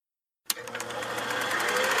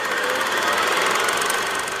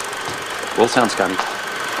Roll sound, Scotty.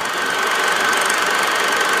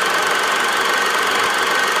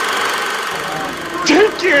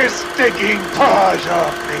 Take your stinking paws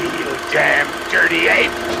off me, you damn dirty ape!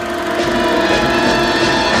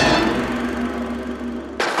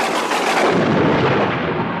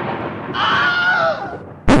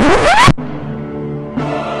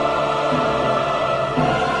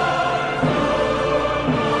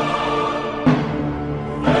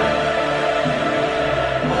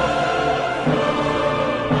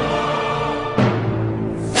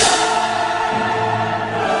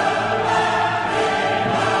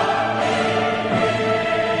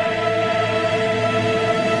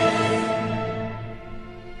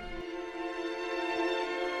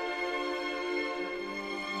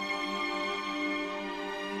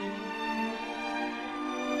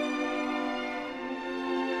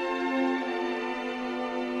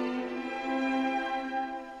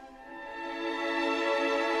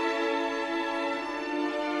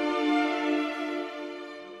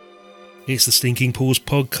 It's the Stinking Paws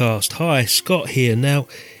podcast. Hi, Scott here. Now,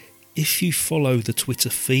 if you follow the Twitter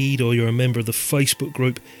feed or you're a member of the Facebook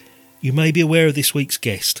group, you may be aware of this week's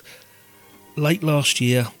guest. Late last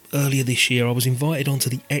year, earlier this year, I was invited onto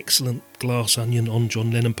the excellent Glass Onion on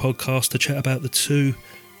John Lennon podcast to chat about the two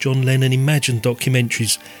John Lennon Imagine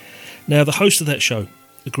documentaries. Now, the host of that show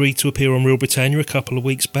agreed to appear on Real Britannia a couple of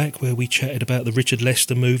weeks back, where we chatted about the Richard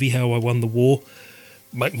Lester movie, How I Won the War,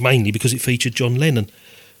 mainly because it featured John Lennon.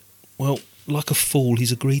 Well, like a fool,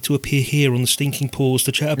 he's agreed to appear here on the Stinking Paws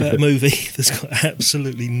to chat about a movie that's got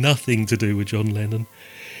absolutely nothing to do with John Lennon.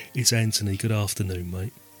 It's Anthony. Good afternoon,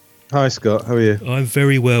 mate. Hi, Scott. How are you? I'm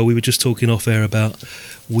very well. We were just talking off air about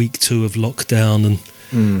week 2 of lockdown, and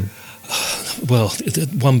well,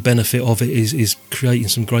 one benefit of it is creating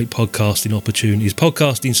some great podcasting opportunities.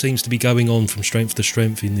 Podcasting seems to be going on from strength to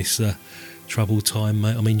strength in this troubled time,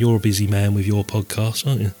 mate. I mean, you're a busy man with your podcast,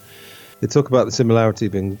 aren't you? They talk about the similarity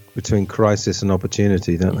between crisis and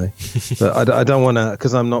opportunity, don't they? But I don't want to,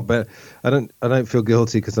 because I'm not. I don't feel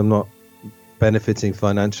guilty because I'm not benefiting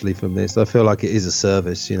financially from this. I feel like it is a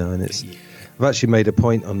service, you know. And I've actually made a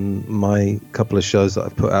point on my couple of shows that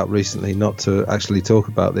I've put out recently not to actually talk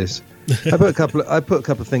about this. I put a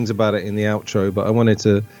couple of things about it in the outro, but I wanted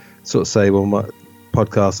to sort of say, well, my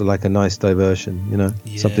podcasts are like a nice diversion, you know,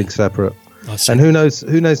 something separate. And who knows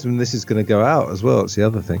when this is going to go out as well. It's the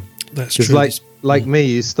other thing. That's true. Like me,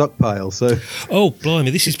 you stockpile. So, oh blimey,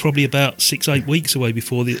 this is probably about 6-8 weeks away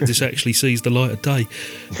before this actually sees the light of day.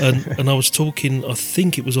 And I was talking, I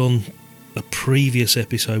think it was on a previous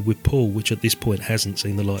episode with Paul, which at this point hasn't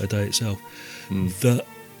seen the light of day itself. That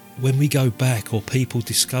when we go back, or people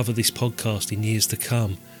discover this podcast in years to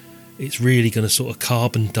come, it's really going to sort of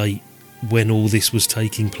carbon date when all this was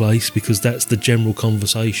taking place, because that's the general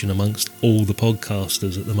conversation amongst all the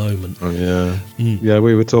podcasters at the moment. Oh yeah. Yeah,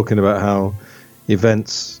 we were talking about how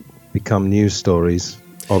events become news stories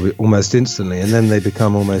almost instantly, and then they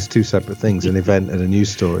become almost two separate things, an event and a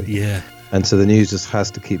news story. Yeah. And so the news just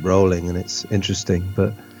has to keep rolling, and it's interesting.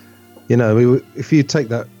 But you know, if you take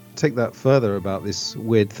that further about this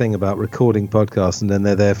weird thing about recording podcasts and then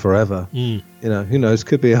they're there forever, you know, who knows,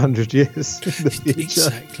 could be 100 years in the future.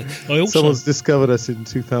 Exactly. Someone's discovered us in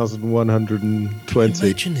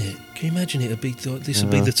 2120. Can you imagine it? This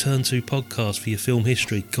would be the Turn 2 podcast for your film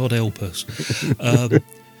history. God help us. I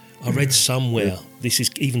read somewhere, this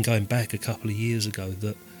is even going back a couple of years ago,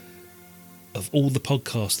 that of all the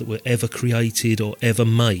podcasts that were ever created or ever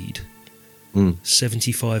made,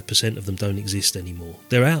 75% of them don't exist anymore.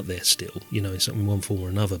 They're out there still, you know, in one form or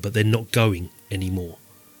another, but they're not going anymore.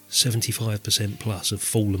 75% plus have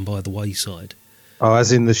fallen by the wayside. Oh,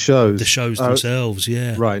 as in the shows? The shows themselves,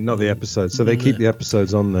 yeah. Right, not the episodes. So they keep the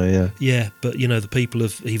episodes on there, yeah. Yeah, but, you know, the people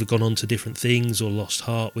have either gone on to different things or lost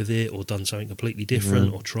heart with it or done something completely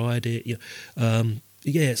different or tried it. You know. I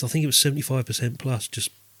think it was 75% plus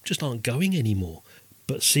just aren't going anymore.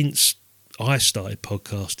 But since I started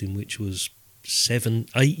podcasting, which was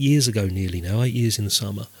 8 years ago nearly now, 8 years in the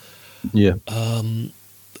summer,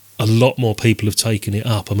 a lot more people have taken it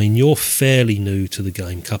up. I mean, you're fairly new to the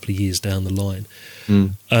game, a couple of years down the line,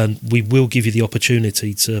 and we will give you the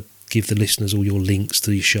opportunity to give the listeners all your links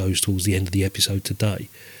to your shows towards the end of the episode today.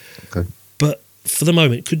 Okay. But for the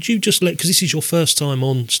moment, could you just because this is your first time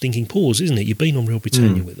on Stinking Paws, isn't it? You've been on Real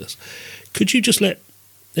Britannia with us. Could you just let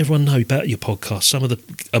everyone know about your podcast, some of the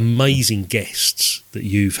amazing guests that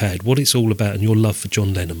you've had, what it's all about, and your love for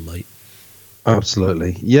John Lennon, mate?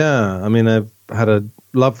 Absolutely. Yeah, I mean, I've had a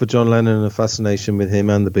love for John Lennon and a fascination with him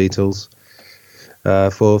and the Beatles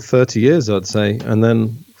for 30 years, I'd say. And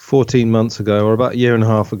then 14 months ago, or about a year and a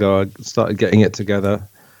half ago, I started getting it together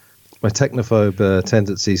my technophobe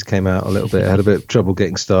tendencies came out a little bit. I had a bit of trouble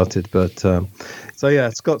getting started, but so yeah,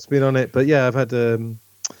 Scott's been on it. But yeah, I've had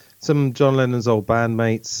some John Lennon's old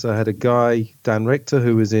bandmates. I had a guy, Dan Richter,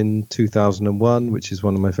 who was in 2001, which is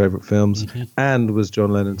one of my favorite films, and was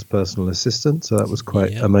John Lennon's personal assistant. So that was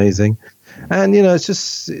quite amazing. And, you know,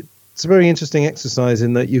 it's a very interesting exercise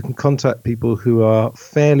in that you can contact people who are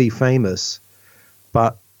fairly famous,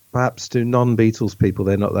 but perhaps to non-Beatles people,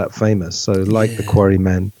 they're not that famous. So like the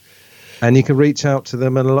Quarrymen. And you can reach out to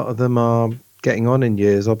them, and a lot of them are getting on in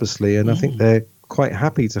years, obviously. And I think they're quite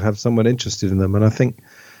happy to have someone interested in them. And I think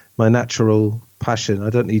my natural passion, I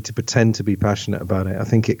don't need to pretend to be passionate about it. I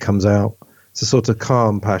think it comes out. It's a sort of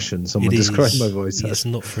calm passion. Someone described my voice as. It's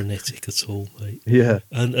not frenetic at all, mate. Yeah.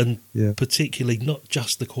 And particularly not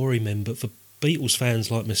just the Quarrymen, but for Beatles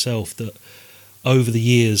fans like myself that over the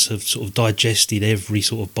years have sort of digested every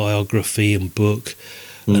sort of biography and book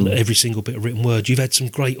and every single bit of written word. You've had some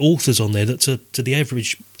great authors on there that to the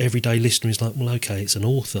average everyday listener is like, well, okay, it's an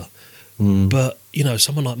author. But, you know,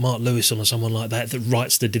 someone like Mark Lewison or someone like that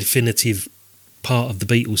writes the definitive part of the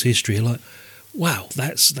Beatles' history, are like, wow,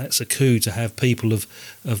 that's a coup to have people of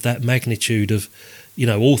that magnitude of, you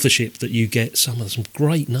know, authorship that you get some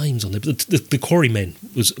great names on there. But the Quarrymen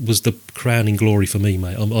was the crowning glory for me,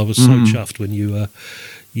 mate. I was so chuffed when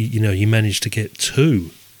you managed to get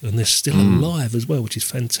 2, and they're still alive as well, which is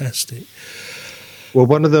fantastic. Well,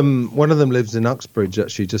 one of them lives in Uxbridge,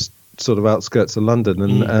 actually, just sort of outskirts of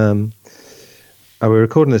London, and we were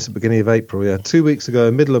recording this at the beginning of April. Yeah, 2 weeks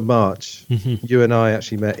ago, middle of March, you and I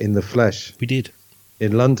actually met in the flesh. We did.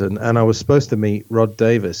 In London, and I was supposed to meet Rod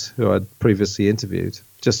Davis, who I'd previously interviewed,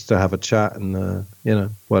 just to have a chat and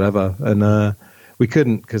whatever. And we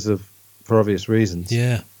couldn't for obvious reasons.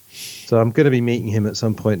 Yeah. So I'm going to be meeting him at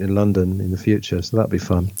some point in London in the future. So that'd be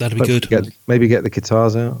fun. That'd be good. Maybe get the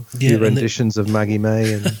guitars out. A few renditions of Maggie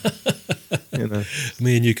May, and you know.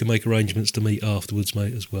 Me and you can make arrangements to meet afterwards,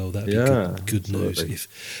 mate, as well. That'd be good news.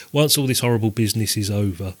 Once all this horrible business is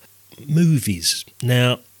over, movies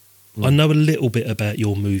now. I know a little bit about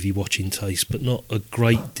your movie watching taste, but not a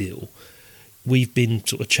great deal. We've been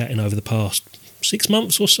sort of chatting over the past 6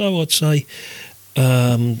 months or so, I'd say.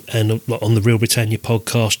 And on the Real Britannia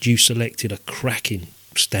podcast, you selected a cracking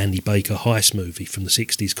Stanley Baker heist movie from the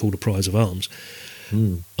 60s called A Prize of Arms.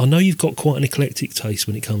 I know you've got quite an eclectic taste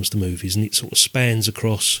when it comes to movies, and it sort of spans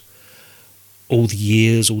across all the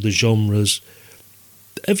years, all the genres.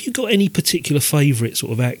 Have you got any particular favourite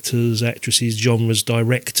sort of actors, actresses, genres,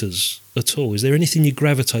 directors at all? Is there anything you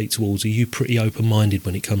gravitate towards? Are you pretty open-minded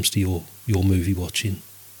when it comes to your movie watching?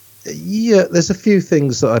 Yeah, there's a few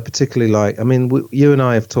things that I particularly like. I mean, you and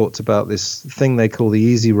I have talked about this thing they call the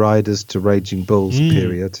Easy Riders to Raging Bulls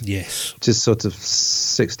period. Yes. Which is sort of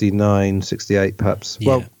 69, 68 perhaps. Yeah.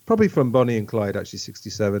 Well, probably from Bonnie and Clyde, actually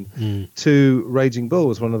 67, to Raging Bull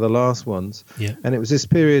was one of the last ones. Yeah. And it was this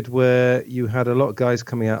period where you had a lot of guys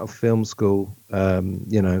coming out of film school,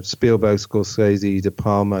 Spielberg, Scorsese, De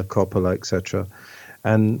Palma, Coppola, etc.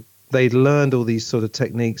 And they'd learned all these sort of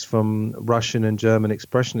techniques from Russian and German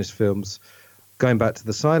expressionist films going back to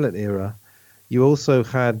the silent era. You also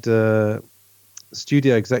had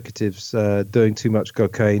studio executives doing too much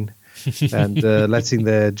cocaine and letting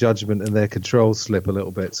their judgment and their control slip a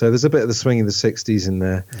little bit. So there's a bit of the swing in the 60s in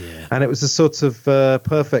there. Yeah. And it was a sort of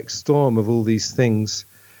perfect storm of all these things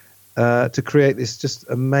to create this just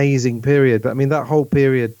amazing period. But I mean, that whole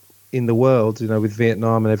period in the world, with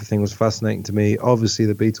Vietnam and everything was fascinating to me. Obviously,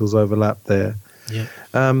 the Beatles overlapped there. Yeah.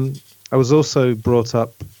 I was also brought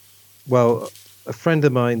up, a friend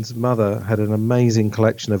of mine's mother had an amazing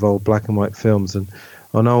collection of old black and white films, and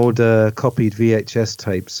on old copied VHS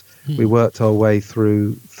tapes, we worked our way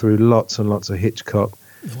through lots and lots of Hitchcock.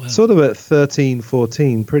 Wow. Sort of at 13,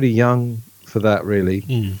 14, pretty young for that,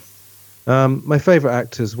 really. My favourite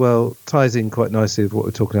actors, ties in quite nicely with what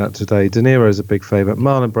we're talking about today. De Niro is a big favourite.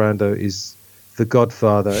 Marlon Brando is the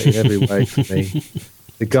godfather in every way for me.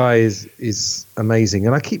 The guy is amazing.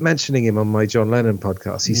 And I keep mentioning him on my John Lennon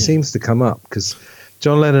podcast. He seems to come up because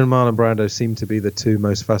John Lennon and Marlon Brando seem to be the two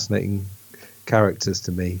most fascinating characters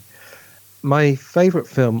to me. My favourite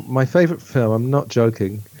film, I'm not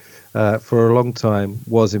joking, for a long time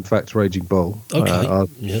was in fact Raging Bull. Okay. Our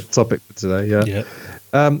topic for today, yeah.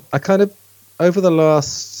 I kind of, over the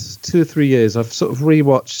last 2 or 3 years, I've sort of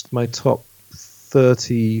rewatched my top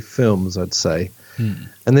 30 films, I'd say.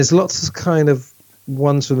 And there's lots of kind of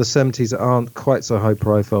ones from the 70s that aren't quite so high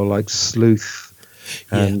profile, like Sleuth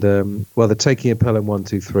and, The Taking of Pelham 1,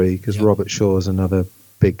 2, 3, because Robert Shaw is another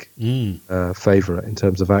big favourite in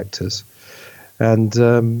terms of actors.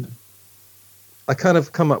 And I kind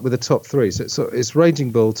of come up with a top three. So it's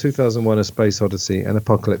Raging Bull, 2001: A Space Odyssey, and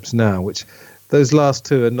Apocalypse Now, which those last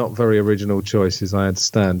two are not very original choices, I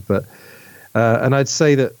understand. But and I'd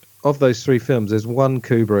say that of those three films, there's one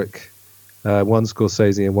Kubrick, one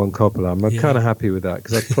Scorsese, and one Coppola. I'm kind of happy with that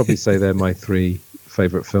because I'd probably say they're my three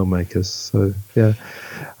favourite filmmakers. So, yeah.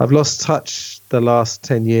 I've lost touch the last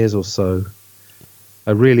 10 years or so.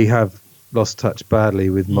 I really have lost touch badly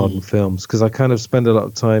with modern films because I kind of spend a lot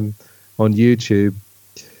of time on YouTube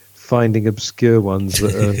finding obscure ones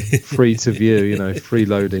that are free to view,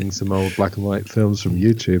 freeloading some old black and white films from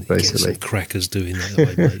YouTube, basically. Get some crackers doing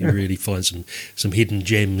that, mate. You really find some hidden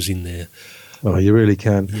gems in there. Oh, you really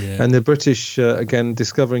can. Yeah. And the British, again,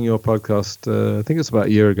 discovering your podcast, I think it's about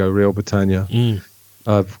a year ago, Real Britannia.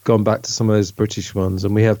 I've gone back to some of those British ones,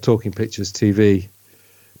 and we have Talking Pictures TV.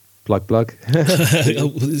 Plug.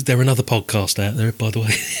 Is there another podcast out there, by the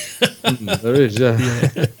way? There is,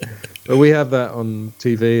 yeah. But we have that on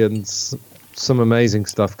TV, and some amazing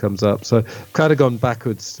stuff comes up. So I've kind of gone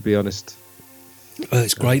backwards, to be honest.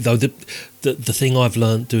 It's great, though. The thing I've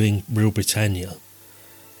learnt doing Real Britannia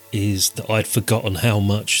is that I'd forgotten how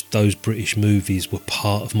much those British movies were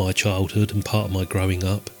part of my childhood and part of my growing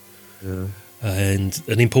up. Yeah. And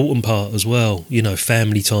an important part as well,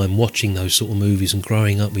 family time, watching those sort of movies and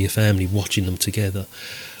growing up with your family, watching them together.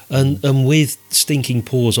 And with Stinking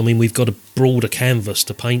Paws, I mean, we've got a broader canvas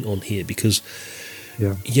to paint on here because,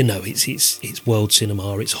 it's world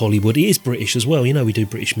cinema, it's Hollywood, it is British as well. We do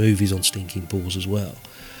British movies on Stinking Paws as well.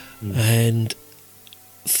 And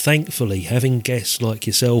thankfully, having guests like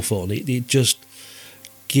yourself on, it just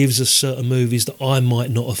gives us certain movies that I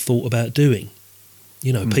might not have thought about doing.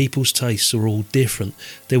 People's tastes are all different.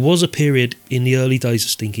 There was a period in the early days of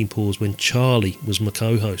Stinking Paws when Charlie was my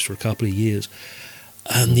co-host for a couple of years,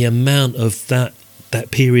 and the amount of that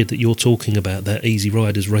period that you're talking about, that Easy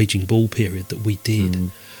Riders Raging Bull period that we did,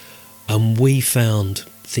 and we found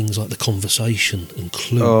things like The Conversation and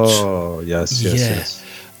Clues. Oh, yes.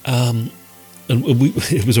 And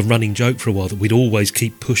it was a running joke for a while that we'd always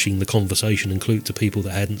keep pushing The Conversation and Clue to people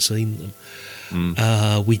that hadn't seen them.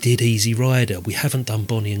 We did Easy Rider. We haven't done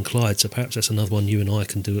Bonnie and Clyde, so perhaps that's another one you and I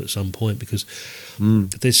can do at some point because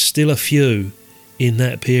there's still a few in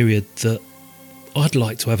that period that I'd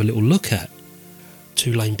like to have a little look at.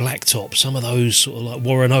 Two Lane Blacktop, some of those sort of like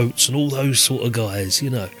Warren Oates and all those sort of guys,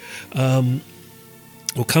 We'll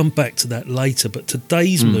come back to that later, but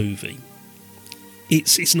today's movie,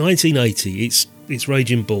 it's 1980. It's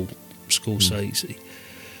Raging Bull, Scorsese.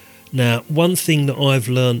 Now, one thing that I've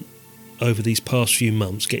learned over these past few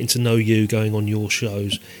months, getting to know you, going on your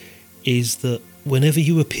shows, is that whenever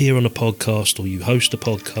you appear on a podcast or you host a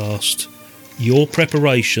podcast, your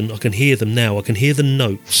preparation, I can hear them now, I can hear the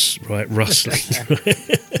notes, right, rustling.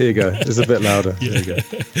 Here you go, it's a bit louder. There you go.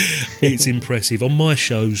 It's impressive. On my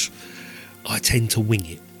shows, I tend to wing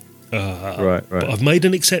it. Right. But I've made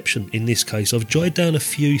an exception in this case. I've jotted down a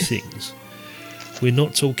few things. We're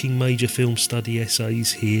not talking major film study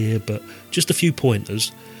essays here, but just a few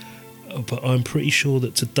pointers. But I'm pretty sure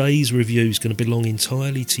that today's review is going to belong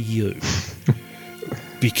entirely to you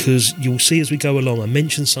because you'll see as we go along, I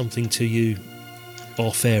mentioned something to you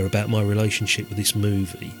off air about my relationship with this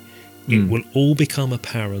movie. It will all become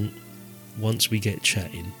apparent once we get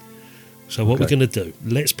chatting. So what we're going to do,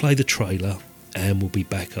 let's play the trailer and we'll be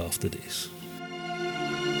back after this.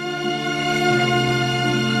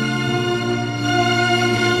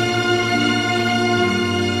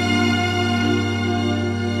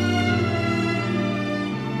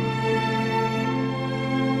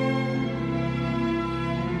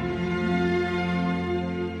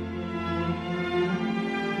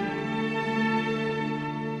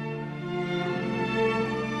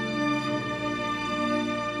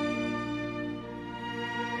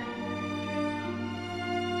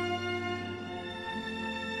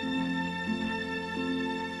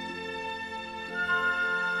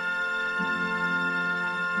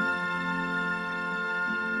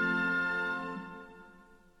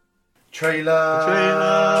 Trailer.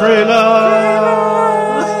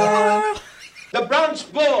 The Bronx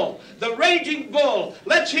Bull, the Raging Bull.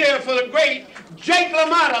 Let's hear for the great Jake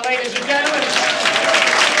LaMotta, ladies and gentlemen.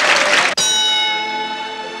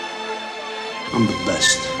 I'm the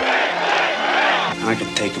best. I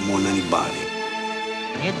can take him more than anybody.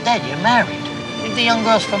 You're dead, you're married. Leave the young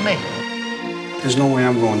girls for me. There's no way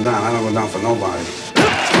I'm going down. I don't go down for nobody.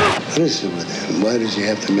 Listen with him. Why does he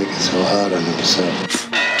have to make it so hard on himself?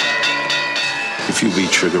 If you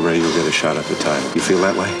beat Trigger Ray, you'll get a shot at the title. You feel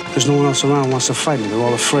that way? There's no one else around who wants to fight me. They're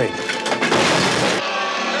all afraid.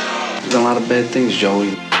 You've done a lot of bad things,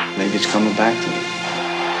 Joey. Maybe it's coming back to me.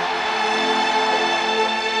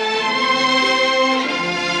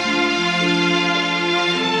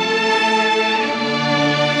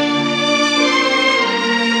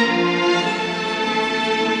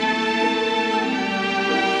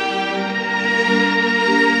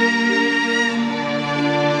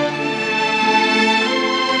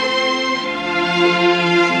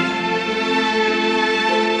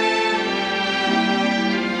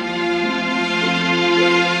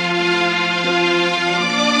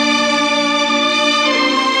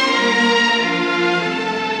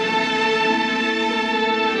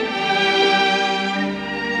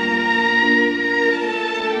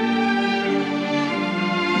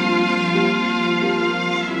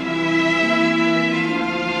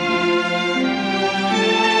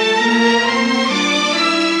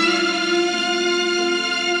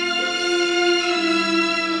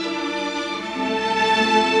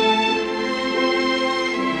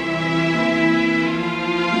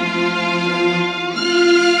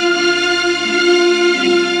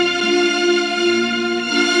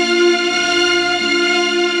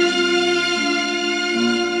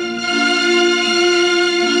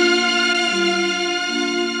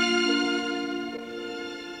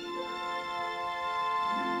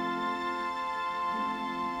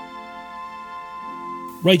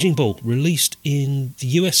 Raging Bull, released in the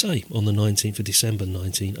USA on the 19th of December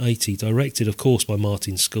 1980, directed, of course, by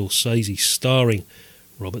Martin Scorsese, starring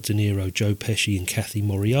Robert De Niro, Joe Pesci and Kathy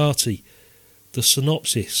Moriarty. The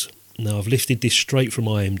synopsis, now I've lifted this straight from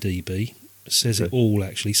IMDb, says it all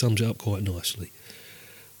actually, sums it up quite nicely.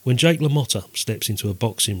 When Jake LaMotta steps into a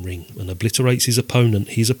boxing ring and obliterates his opponent,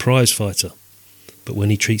 he's a prize fighter. But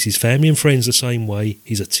when he treats his family and friends the same way,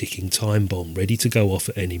 he's a ticking time bomb, ready to go off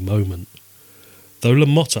at any moment. Though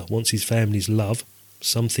LaMotta wants his family's love,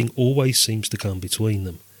 something always seems to come between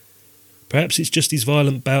them. Perhaps it's just his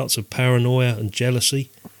violent bouts of paranoia and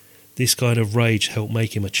jealousy. This kind of rage helped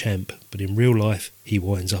make him a champ, but in real life, he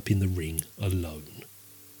winds up in the ring alone.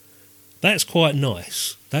 That's quite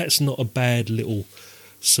nice. That's not a bad little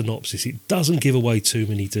synopsis. It doesn't give away too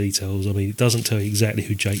many details. I mean, it doesn't tell you exactly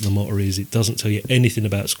who Jake LaMotta is. It doesn't tell you anything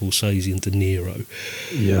about Scorsese and De Niro.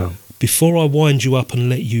 Yeah. Before I wind you up and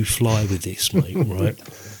let you fly with this, mate, right?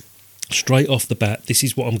 Straight off the bat, this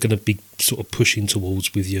is what I'm going to be sort of pushing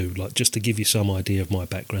towards with you, like just to give you some idea of my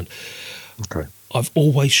background. Okay. I've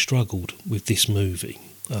always struggled with this movie.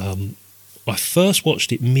 I first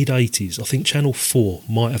watched it mid-80s. I think Channel 4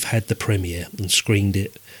 might have had the premiere and screened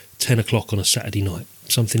it 10 o'clock on a Saturday night.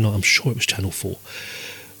 Something like, I'm sure it was Channel 4.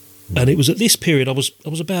 And it was at this period, I was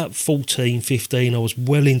about 14, 15. I was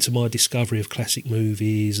well into my discovery of classic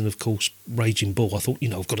movies and, of course, Raging Bull. I thought,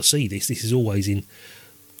 I've got to see this. This is always in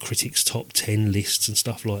critics' top 10 lists and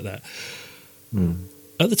stuff like that.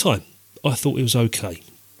 At the time, I thought it was okay.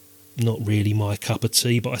 Not really my cup of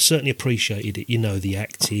tea, but I certainly appreciated it. The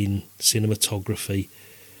acting, cinematography.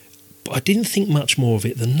 But I didn't think much more of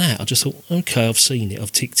it than that. I just thought, okay, I've seen it.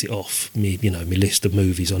 I've ticked it off. My list of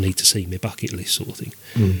movies I need to see, my bucket list sort of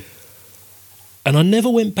thing. And I never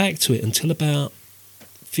went back to it until about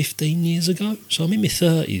 15 years ago. So I'm in my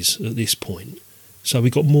 30s at this point. So we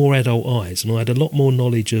got more adult eyes, and I had a lot more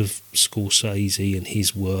knowledge of Scorsese and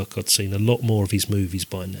his work. I'd seen a lot more of his movies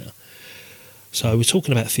by now. So we're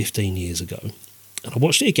talking about 15 years ago. And I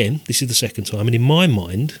watched it again. This is the second time. And in my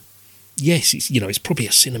mind, yes, it's probably a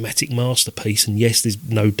cinematic masterpiece. And yes, there's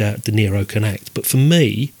no doubt De Niro can act. But for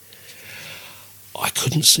me, I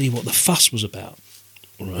couldn't see what the fuss was about.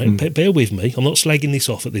 Right? Bear with me. I'm not slagging this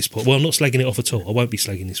off at this point. Well, I'm not slagging it off at all. I won't be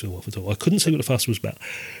slagging this film off at all. I couldn't see what the fuss was about.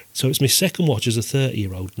 So it's my second watch as a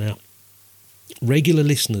 30-year-old now. Regular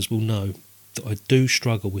listeners will know that I do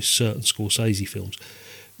struggle with certain Scorsese films.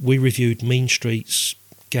 We reviewed Mean Streets,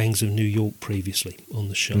 Gangs of New York previously on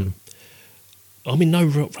the show. I'm in no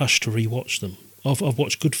rush to rewatch them. I've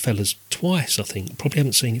watched Goodfellas twice, I think. Probably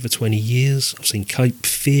haven't seen it for 20 years. I've seen Cape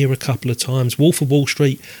Fear a couple of times. Wolf of Wall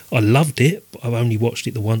Street, I loved it, but I've only watched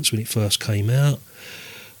it the once when it first came out.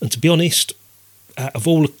 And to be honest, out of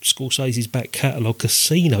all of Scorsese's back catalogue,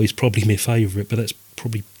 Casino is probably my favourite, but that's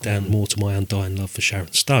probably down more to my undying love for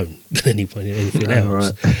Sharon Stone than anything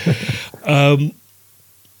else. Right.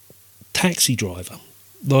 Taxi Driver,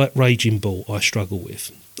 like Raging Bull, I struggle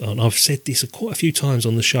with. And I've said this quite a few times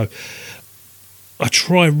on the show. I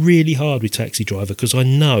try really hard with Taxi Driver because I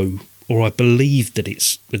know, or I believe that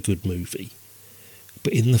it's a good movie.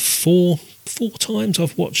 But in the four times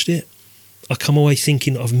I've watched it, I come away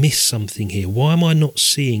thinking I've missed something here. Why am I not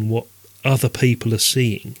seeing what other people are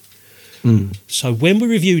seeing? So when we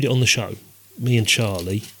reviewed it on the show, me and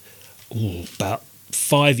Charlie, about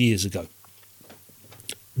 5 years ago,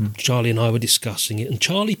 Charlie and I were discussing it, and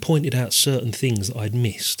Charlie pointed out certain things that I'd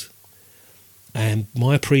missed. And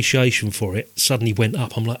my appreciation for it suddenly went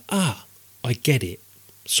up. I'm like, I get it,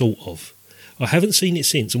 sort of. I haven't seen it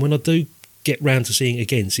since, and when I do get round to seeing it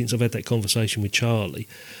again, since I've had that conversation with Charlie,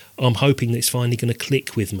 I'm hoping that it's finally going to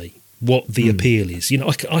click with me what the appeal is.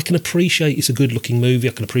 I can appreciate it's a good-looking movie,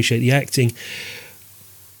 I can appreciate the acting,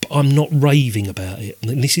 but I'm not raving about it.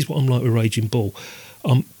 And this is what I'm like with Raging Bull.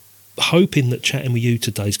 I'm hoping that chatting with you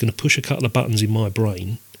today is going to push a couple of buttons in my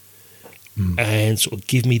brain and sort of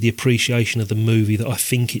give me the appreciation of the movie that I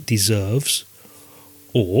think it deserves.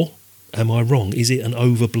 Or am I wrong? Is it an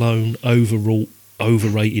overblown, overwrought,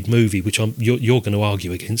 overrated movie, which you're going to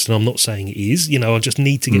argue against, and I'm not saying it is. I just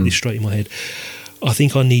need to get this straight in my head. I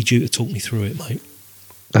think I need you to talk me through it, mate.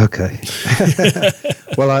 Okay.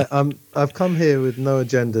 Well, I've come here with no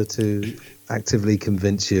agenda to actively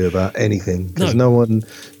convince you about anything, because no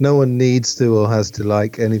one needs to or has to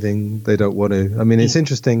like anything they don't want to. I mean, it's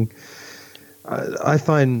interesting. I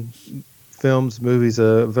find movies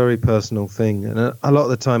are a very personal thing, and a lot of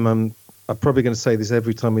the time I'm probably going to say this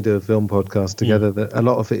every time we do a film podcast together, that a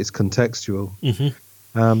lot of it is contextual.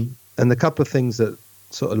 And the couple of things that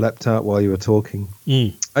sort of leapt out while you were talking,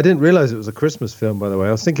 I didn't realise it was a Christmas film, by the way.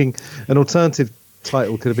 I was thinking an alternative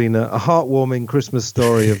title could have been a heartwarming Christmas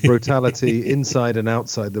story of brutality inside and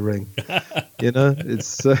outside the ring. You know,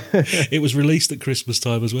 it's it was released at Christmas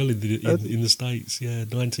time as well in the States. Yeah,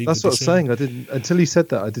 19th. That's what I was saying. I didn't until you said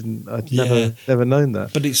that. I'd never known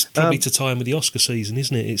that. But it's probably to time with the Oscar season,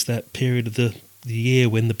 isn't it? It's that period of the year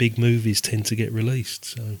when the big movies tend to get released.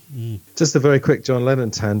 So, just a very quick John Lennon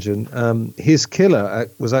tangent. His killer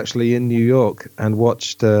was actually in New York and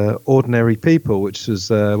watched Ordinary People, which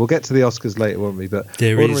was we'll get to the Oscars later, won't we? But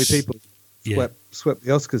Ordinary People swept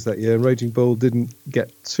the Oscars that year, and Raging Bull didn't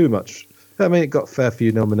get too much. I mean, it got a fair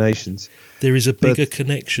few nominations. There is a bigger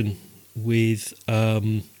connection with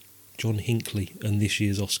John Hinckley and this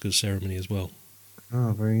year's Oscars ceremony as well.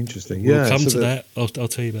 Oh, very interesting. We'll come to that. I'll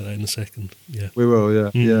tell you about that in a second. Yeah, we will.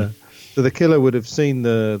 Yeah. So the killer would have seen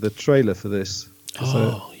the trailer for this.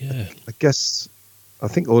 Yeah. I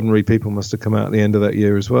think Ordinary People must have come out at the end of that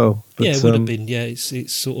year as well. But, it would have been. Yeah,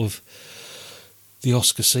 it's sort of the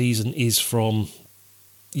Oscar season is from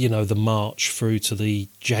the March through to the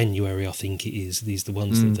January. I think it is. These are the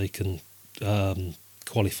ones that they can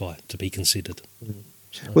qualify to be considered.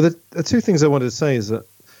 So. Well, the two things I wanted to say is that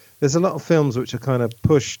there's a lot of films which are kind of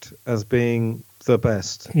pushed as being the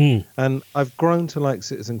best. And I've grown to like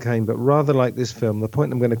Citizen Kane, but rather like this film, the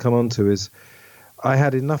point I'm going to come on to is I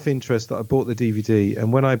had enough interest that I bought the DVD.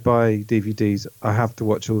 And when I buy DVDs, I have to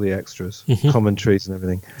watch all the extras, commentaries and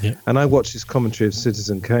everything. Yeah. And I watched this commentary of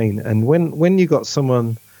Citizen Kane. And when you got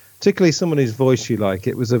someone, particularly someone whose voice you like,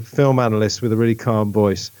 it was a film analyst with a really calm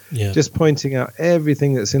voice, just pointing out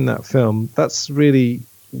everything that's in that film, that's really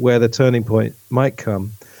where the turning point might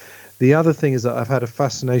come. The other thing is that I've had a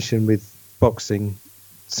fascination with boxing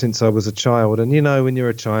since I was a child. And, when you're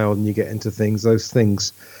a child and you get into things, those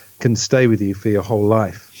things can stay with you for your whole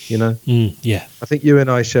life, Yeah. I think you and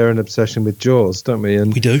I share an obsession with Jaws, don't we?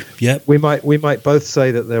 And we do, yeah. We might both say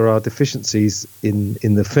that there are deficiencies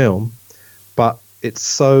in the film, but it's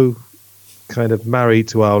so kind of married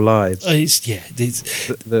to our lives.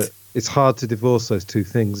 It's hard to divorce those two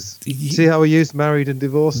things. See how we used married and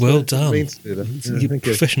divorced? Well done. You're a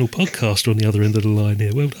professional podcaster on the other end of the line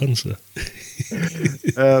here. Well done, sir.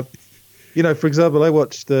 For example, I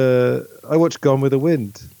watched Gone with the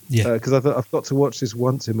Wind. Yeah. Because I thought I've got to watch this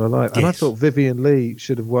once in my life. And I thought Vivian Leigh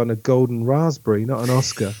should have won a Golden Raspberry, not an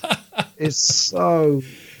Oscar. It's so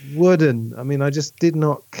wooden. I mean, I just did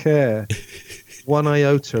not care one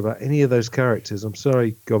iota about any of those characters. I'm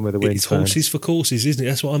sorry, Gone with the Wind. It's horses for courses, isn't it?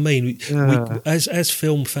 That's what I mean. We, as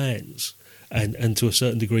film fans and to a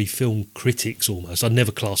certain degree film critics almost. I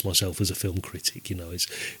never class myself as a film critic.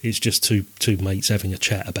 It's just two mates having a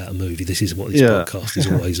chat about a movie. This is what this podcast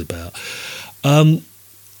is always about.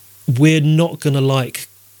 We're not going to like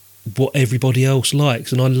what everybody else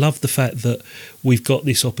likes, and I love the fact that we've got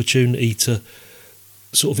this opportunity to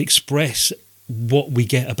sort of express what we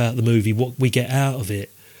get about the movie, what we get out of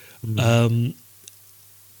it. And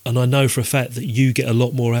I know for a fact that you get a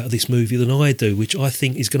lot more out of this movie than I do, which I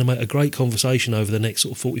think is going to make a great conversation over the next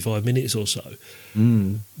sort of 45 minutes or so.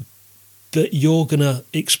 That you're going to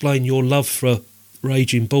explain your love for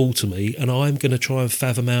Raging Bull to me, and I'm going to try and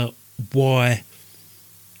fathom out why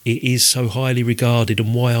it is so highly regarded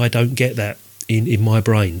and why I don't get that in my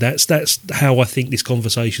brain. That's how I think this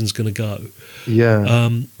conversation's going to go. Yeah.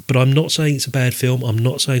 But I'm not saying it's a bad film. I'm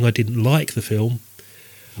not saying I didn't like the film.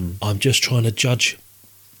 I'm just trying to judge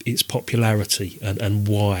its popularity and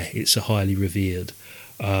why it's so highly revered.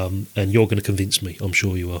 And you're going to convince me. I'm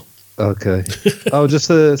sure you are. Okay.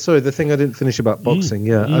 The thing I didn't finish about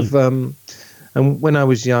boxing. I've and when I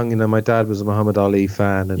was young, my dad was a Muhammad Ali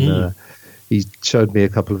fan, and he showed me a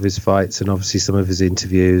couple of his fights and obviously some of his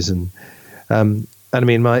interviews. And I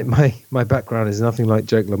mean, my background is nothing like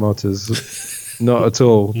Jake LaMotta's. Not at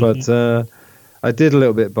all, but I did a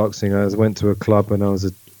little bit of boxing. I went to a club when I was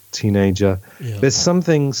a teenager. There's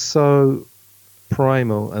something so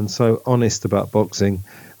primal and so honest about boxing,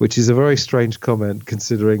 which is a very strange comment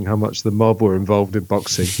considering how much the mob were involved in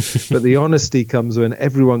boxing. But the honesty comes when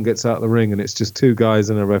everyone gets out of the ring and it's just two guys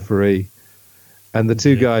and a referee. And the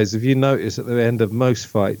two guys, if you notice at the end of most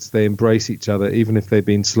fights, they embrace each other, even if they've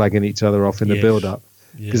been slagging each other off in the build-up.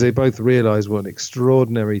 Because they both realise what an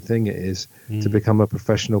extraordinary thing it is to become a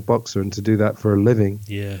professional boxer and to do that for a living.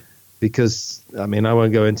 Yeah. Because, I mean, I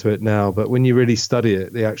won't go into it now, but when you really study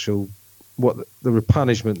it, the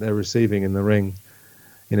punishment they're receiving in the ring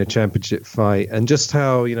in a championship fight, and just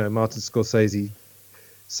how, Martin Scorsese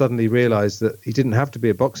suddenly realised that he didn't have to be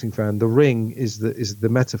a boxing fan. The ring is the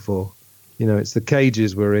metaphor. It's the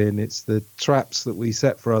cages we're in, it's the traps that we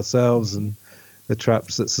set for ourselves and the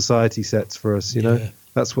traps that society sets for us,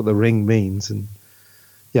 That's what the ring means. And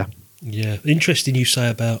Yeah, interesting you say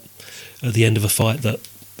about at the end of a fight that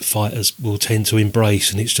fighters will tend to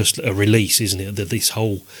embrace, and it's just a release, isn't it? That this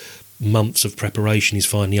whole months of preparation is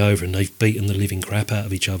finally over and they've beaten the living crap out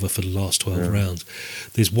of each other for the last 12 rounds.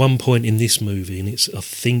 There's one point in this movie, and I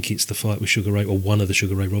think it's the fight with Sugar Ray, or one of the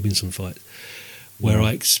Sugar Ray Robinson fights, where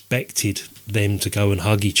I expected them to go and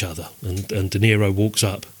hug each other, and De Niro walks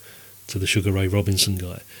up to the Sugar Ray Robinson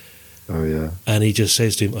guy. Oh, yeah. And he just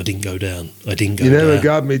says to him, I didn't go down. I didn't go down. You never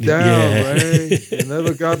got me down, Yeah. Ray. You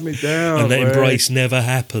never got me down, And that Ray. embrace never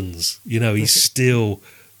happens. You know, he's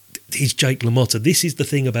Jake LaMotta. This is the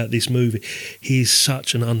thing about this movie. He's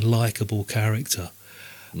such an unlikable character.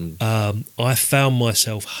 I found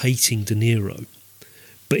myself hating De Niro,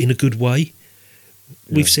 but in a good way.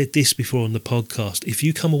 We've said this before on the podcast. If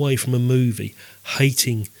you come away from a movie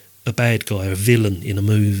hating a bad guy, a villain in a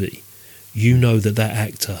movie, you know that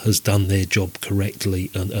actor has done their job correctly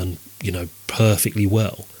and you know, perfectly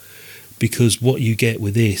well. Because what you get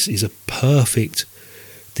with this is a perfect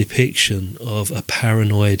depiction of a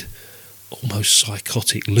paranoid, almost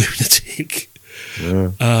psychotic lunatic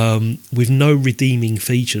with no redeeming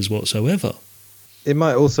features whatsoever. It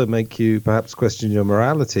might also make you perhaps question your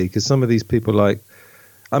morality, because some of these people, like,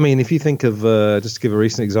 I mean, if you think of, just to give a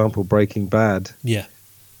recent example, Breaking Bad. Yeah.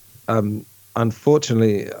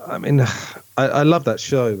 Unfortunately, I mean, I love that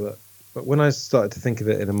show, but when I started to think of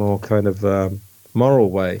it in a more kind of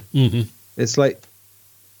moral way, it's like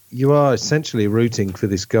you are essentially rooting for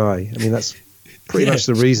this guy. I mean, that's pretty much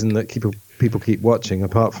the reason that people keep watching,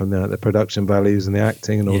 apart from the production values and the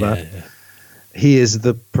acting and all that. He is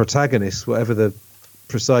the protagonist, whatever the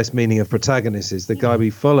precise meaning of protagonist is, the guy we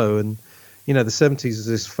follow. And, you know, the 70s is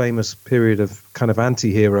this famous period of kind of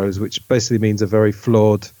anti-heroes, which basically means a very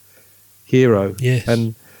flawed hero. Yes.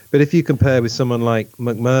 But if you compare with someone like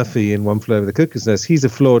McMurphy in One Flew Over the Cuckoo's Nest, he's a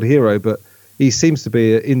flawed hero, but he seems to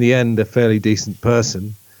be, in the end, a fairly decent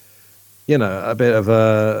person. You know, a bit of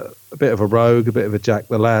a rogue, a bit of a Jack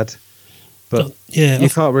the Lad. But you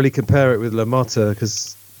can't really compare it with LaMotta,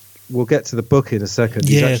 because we'll get to the book in a second.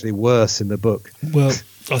 He's actually worse in the book. Well,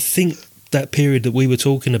 I think that period that we were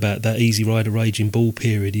talking about, that Easy Rider Raging Bull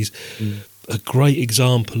period, is a great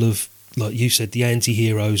example of, like you said, the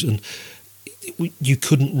anti-heroes. And you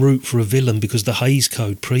couldn't root for a villain because the Hays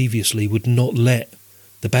Code previously would not let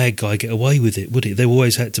the bad guy get away with it, would it? There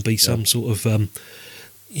always had to be some sort of,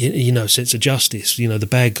 you know, sense of justice. You know, the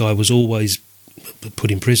bad guy was always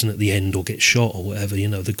put in prison at the end or get shot or whatever. You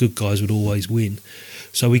know, the good guys would always win.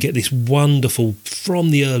 So we get this wonderful,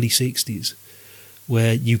 from the early 60s,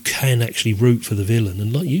 where you can actually root for the villain.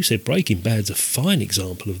 And like you said, Breaking Bad's a fine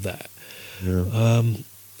example of that. Yeah.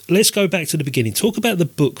 Let's go back to the beginning. Talk about the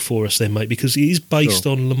book for us then, mate, because it is based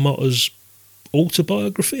on LaMotta's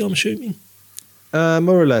autobiography, I'm assuming.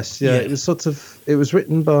 More or less, yeah. It was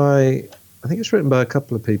written by, I think it's written by a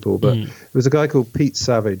couple of people, but it was a guy called Pete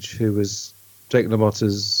Savage, who was Jake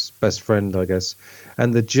LaMotta's best friend, I guess.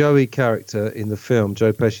 And the Joey character in the film,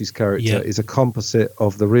 Joe Pesci's character, is a composite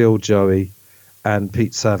of the real Joey and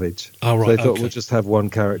Pete Savage. Oh, right. So they thought we'll just have one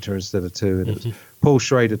character instead of two. And it was, Paul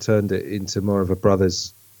Schrader turned it into more of a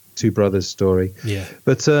two brothers story. Yeah.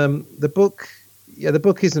 But the book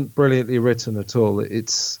isn't brilliantly written at all.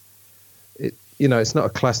 It's not a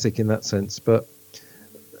classic in that sense, but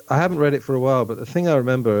I haven't read it for a while. But the thing I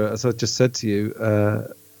remember, as I just said to you,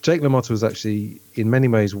 Jake LaMotta was actually in many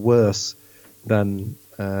ways worse than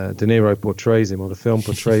De Niro portrays him, or the film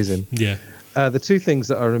portrays him. Yeah. The two things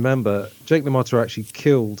that I remember, Jake LaMotta actually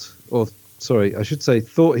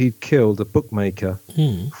thought he'd killed a bookmaker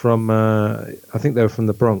from, I think they were from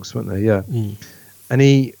the Bronx, weren't they? Yeah.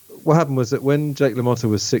 And what happened was that when Jake LaMotta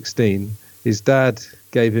was 16, his dad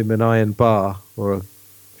gave him an iron bar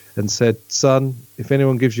and said, "Son, if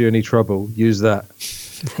anyone gives you any trouble, use that."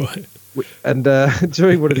 Right. And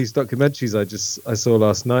during one of these documentaries I saw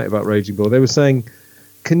last night about Raging Bull, they were saying,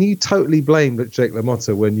 can you totally blame Jake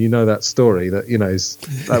LaMotta when you know that story, that, you know,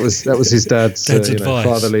 that was his dad's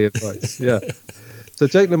fatherly advice? Yeah. So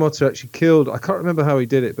Jake LaMotta actually killed, I can't remember how he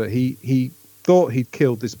did it, but he thought he'd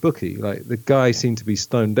killed this bookie. Like, the guy seemed to be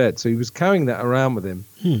stone dead, so he was carrying that around with him.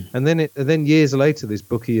 And then years later, this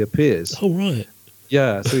bookie appears. Oh, right.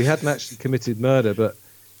 Yeah, so he hadn't actually committed murder, but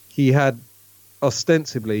he had,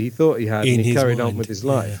 ostensibly, he thought he had, and he carried on with his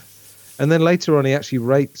life. Yeah. And then later on, he actually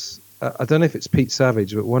rapes, I don't know if it's Pete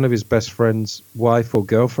Savage, but one of his best friend's wife or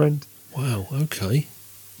girlfriend. Wow, okay.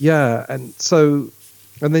 Yeah, and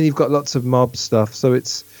then you've got lots of mob stuff, so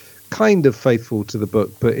it's kind of faithful to the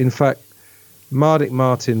book. But in fact, Mardik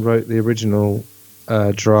Martin wrote the original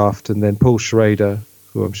draft, and then Paul Schrader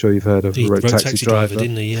who I'm sure you've heard of. He wrote Taxi Driver,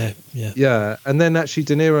 didn't he? Yeah. Yeah, and then actually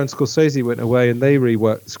De Niro and Scorsese went away and they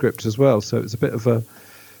reworked the script as well. So it was a bit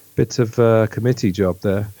of a committee job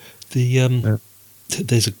there.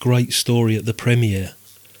 There's a great story at the premiere.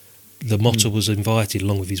 The Motta was invited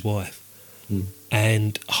along with his wife.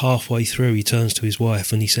 And halfway through, he turns to his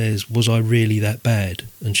wife and he says, "Was I really that bad?"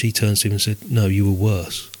 And she turns to him and said, "No, you were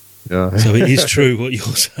worse." Yeah. So it is true what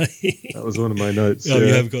you're saying. That was one of my notes. Oh,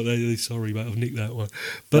 you have got that. Sorry, mate, I've nicked that one.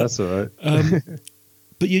 But, that's all right.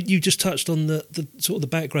 But you just touched on the sort of the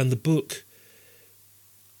background, the book.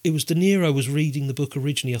 It was De Niro was reading the book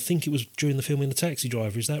originally. I think it was during the filming of Taxi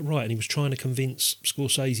Driver. Is that right? And he was trying to convince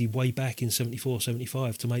Scorsese way back in 74,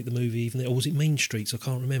 75 to make the movie even there. Or was it Mean Streets? I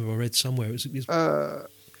can't remember. I read somewhere. It was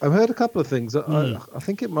I've heard a couple of things. I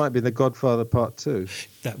think it might be The Godfather Part 2.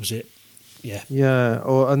 That was it. Yeah. Yeah.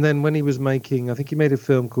 And then when he was making, I think he made a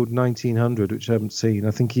film called 1900, which I haven't seen. I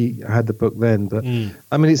think he had the book then. But,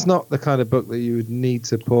 I mean, it's not the kind of book that you would need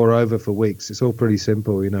to pore over for weeks. It's all pretty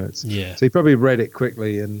simple, you know. Yeah. So he probably read it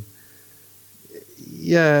quickly. And,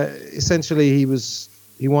 yeah, essentially he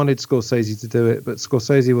wanted Scorsese to do it, but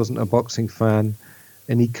Scorsese wasn't a boxing fan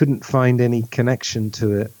and he couldn't find any connection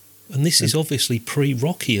to it. And this is obviously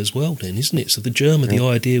pre-Rocky as well then, isn't it? So the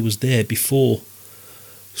idea was there before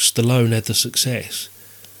Stallone had the success.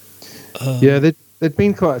 Yeah, there'd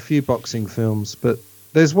been quite a few boxing films, but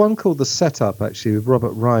there's one called The Setup, actually, with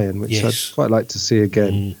Robert Ryan, which I'd quite like to see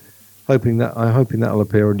again. I'm hoping that'll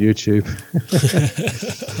appear on YouTube.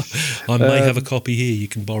 I may have a copy here you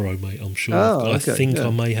can borrow, mate, I'm sure. I think I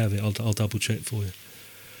may have it. I'll double check for you.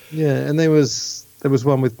 Yeah, and there was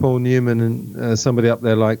one with Paul Newman and Somebody Up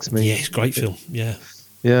There Likes Me. Yeah, it's a great film, yeah.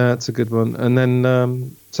 Yeah, it's a good one. And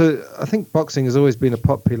then, so I think boxing has always been a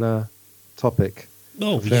popular topic.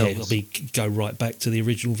 Oh, yeah. I mean, go right back to the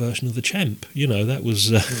original version of The Champ. You know, that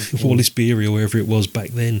was Wallace Beery or wherever it was back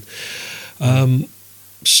then.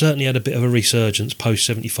 Certainly had a bit of a resurgence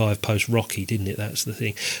post-75, post-Rocky, didn't it? That's the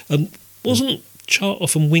thing. Wasn't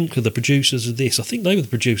Chartoff and Winkler the producers of this? I think they were the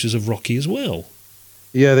producers of Rocky as well.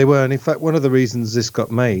 Yeah, they were. And in fact, one of the reasons this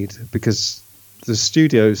got made, because the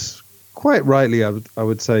studios, quite rightly, I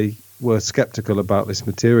would say, were sceptical about this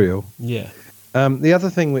material. Yeah. The other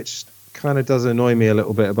thing which kind of does annoy me a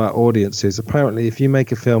little bit about audiences, apparently if you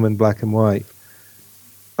make a film in black and white,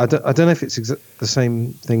 I don't know if it's the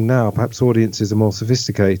same thing now. Perhaps audiences are more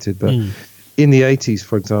sophisticated, but in the 80s,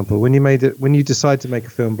 for example, when you decide to make a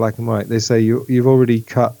film black and white, they say you've already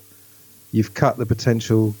cut the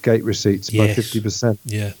potential gate receipts by 50%.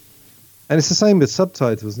 Yeah. And it's the same with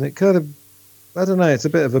subtitles, and it kind of, I don't know, it's a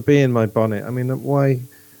bit of a bee in my bonnet. I mean, why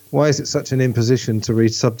is it such an imposition to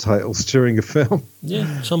read subtitles during a film?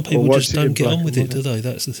 Yeah, some people just don't get on with it, do they?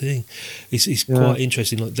 That's the thing. It's quite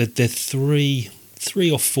interesting. Like there are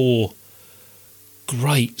three or four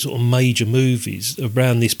great sort of major movies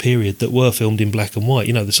around this period that were filmed in black and white.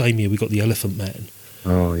 You know, the same year we got The Elephant Man.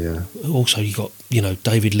 Oh, yeah. Also, you got,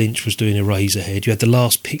 David Lynch was doing Eraserhead. You had The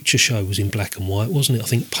Last Picture Show was in black and white, wasn't it? I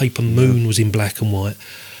think Paper Moon was in black and white.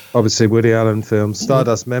 Obviously, Woody Allen film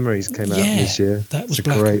Stardust Memories came out this year. That was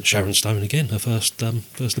black. Great Sharon Stone again, her first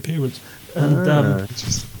appearance. And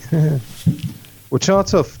well,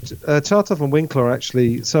 Chartoff and Winkler are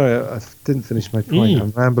actually. Sorry, I didn't finish my point.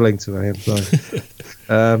 I'm rambling today. I'm sorry.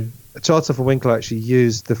 Chartoff and Winkler actually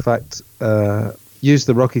used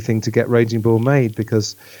the Rocky thing to get Raging Bull made,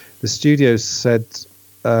 because the studios said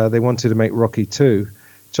they wanted to make Rocky 2.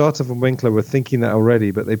 Chartoff and Winkler were thinking that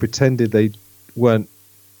already, but they pretended they weren't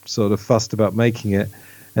sort of fussed about making it,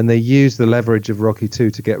 and they used the leverage of Rocky 2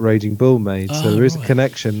 to get Raging Bull made. So there is a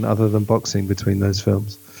connection other than boxing between those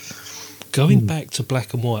films. Going back to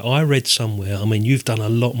black and white, I read somewhere, I mean, you've done a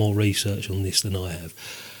lot more research on this than I have.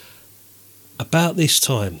 About this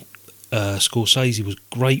time, Scorsese was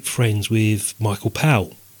great friends with Michael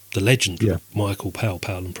Powell, the legend Michael Powell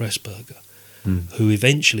and Pressburger, who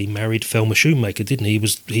eventually married Thelma Schoonmaker, didn't he?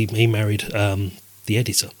 He married the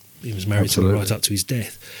editor. He was married to her right up to his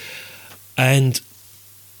death. And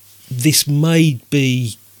this may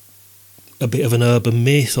be a bit of an urban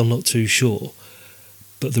myth, I'm not too sure,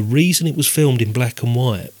 but the reason it was filmed in black and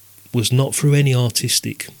white was not through any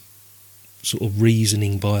artistic sort of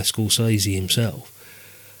reasoning by Scorsese himself.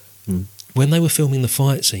 When they were filming the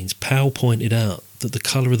fight scenes, Powell pointed out that the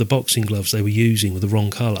colour of the boxing gloves they were using were the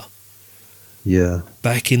wrong colour. Yeah.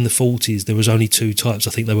 Back in the 40s, there was only two types.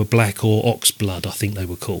 I think they were black or oxblood, I think they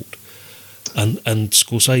were called. And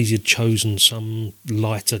Scorsese had chosen some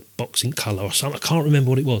lighter boxing colour or something. I can't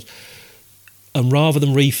remember what it was. And rather than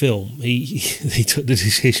refilm, he took the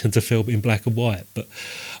decision to film in black and white. But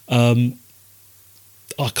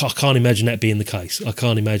I can't imagine that being the case. I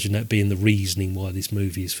can't imagine that being the reasoning why this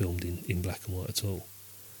movie is filmed in black and white at all.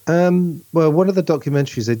 Well, one of the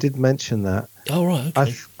documentaries they did mention that. Oh right,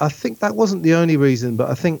 okay. I think that wasn't the only reason, but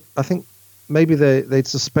I think maybe they'd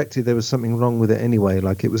suspected there was something wrong with it anyway.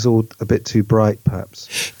 Like it was all a bit too bright,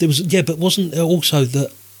 perhaps. There was, but wasn't there also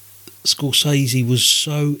that Scorsese was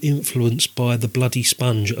so influenced by the bloody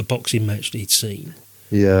sponge at a boxing match that he'd seen?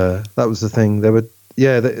 Yeah, that was the thing.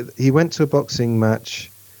 He went to a boxing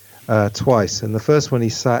match twice, and the first one he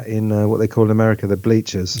sat in what they call in America the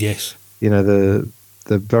bleachers. Yes.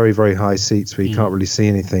 The very, very high seats where you can't really see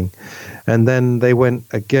anything. And then they went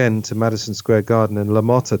again to Madison Square Garden, and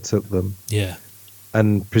LaMotta took them. Yeah.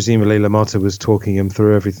 And presumably LaMotta was talking him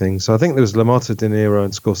through everything. So I think there was LaMotta, De Niro,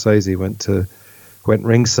 and Scorsese went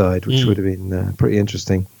ringside, which would have been pretty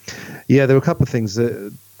interesting. Yeah, there were a couple of things.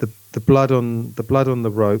 The blood on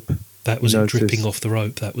the rope. That was it dripping off the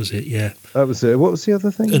rope. That was it. Yeah. That was it. What was the other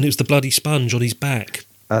thing? And it was the bloody sponge on his back.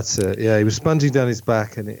 That's it. Yeah, he was sponging down his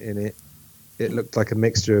back, and it looked like a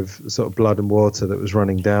mixture of sort of blood and water that was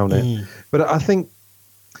running down it. But I think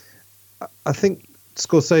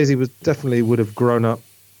Scorsese would have grown up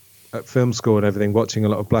at film school and everything, watching a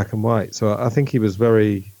lot of black and white. So I think he was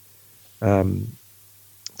very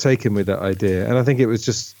taken with that idea. And I think it was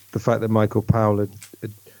just the fact that Michael Powell had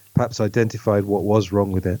perhaps identified what was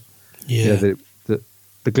wrong with it. Yeah. That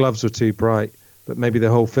the gloves were too bright, but maybe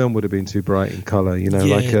the whole film would have been too bright in colour,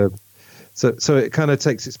 So it kind of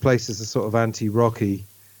takes its place as a sort of anti-Rocky,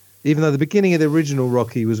 even though the beginning of the original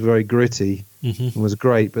Rocky was very gritty and was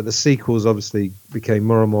great, but the sequels obviously became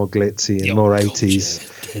more and more glitzy and more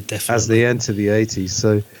 80s as they enter the 80s.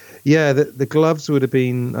 So, yeah, the gloves would have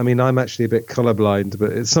been, I mean, I'm actually a bit colourblind,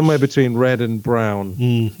 but it's somewhere between red and brown.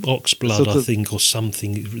 Oxblood, I think, or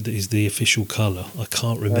something is the official colour. I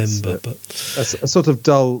can't remember. But a sort of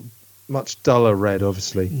dull, much duller red,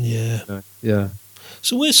 obviously. Yeah. Yeah.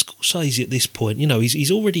 So where's Scorsese at this point?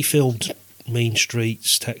 He's already filmed Mean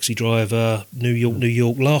Streets, Taxi Driver, New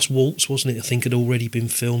York. Last Waltz, wasn't it? I think had already been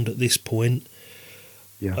filmed at this point.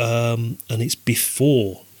 Yeah. And it's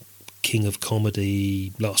before King of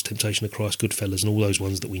Comedy, Last Temptation of Christ, Goodfellas, and all those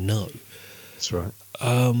ones that we know. That's right.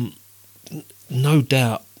 No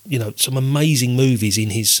doubt, some amazing movies in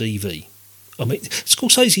his CV. I mean,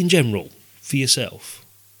 Scorsese in general, for yourself.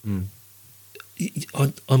 I'm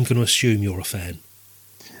going to assume you're a fan.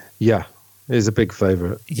 Yeah, he's a big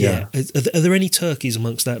favourite. Yeah. Are there any turkeys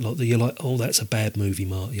amongst that lot that you're like, oh, that's a bad movie,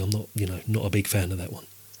 Marty? I'm not, not a big fan of that one.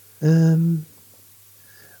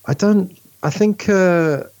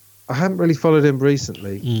 I haven't really followed him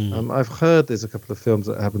recently. I've heard there's a couple of films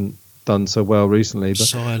that haven't done so well recently. But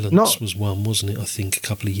Silence was one, wasn't it? I think a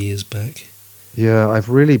couple of years back. Yeah, I've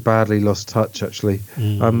really badly lost touch, actually.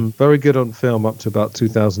 I'm very good on film up to about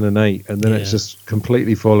 2008, and then it's just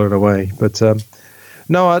completely fallen away. But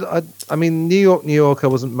no, I mean, New York I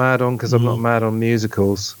wasn't mad on because I'm not mad on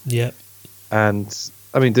musicals. Yeah. And,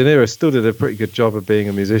 I mean, De Niro still did a pretty good job of being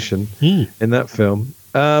a musician in that film.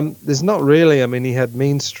 There's not really. I mean, he had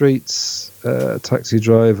Mean Streets, Taxi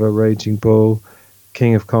Driver, Raging Bull,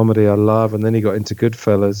 King of Comedy I love, and then he got into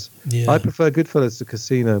Goodfellas. Yeah. I prefer Goodfellas to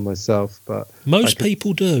Casino myself, but most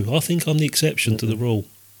people do. I think I'm the exception to the rule.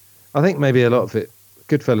 I think maybe a lot of it,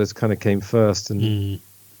 Goodfellas kind of came first, and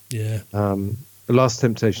The Last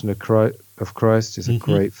Temptation of Christ is a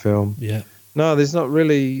great film. Yeah. No, there's not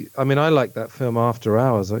really. I mean, I like that film After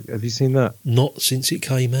Hours. Have you seen that? Not since it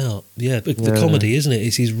came out. Yeah, but the comedy, isn't it?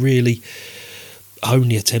 It's his really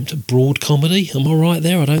only attempt at broad comedy. Am I right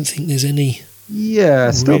there? I don't think there's any.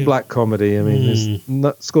 Yeah, still black comedy. I mean,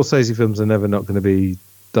 Scorsese films are never not going to be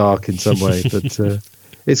dark in some way, but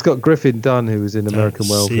it's got Griffin Dunne, who was in American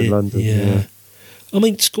Wealth in London. Yeah. I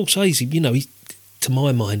mean, Scorsese, to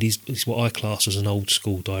my mind, he's what I class as an old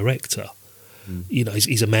school director.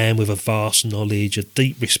 He's a man with a vast knowledge, a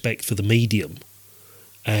deep respect for the medium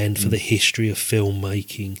and for the history of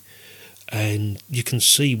filmmaking. And you can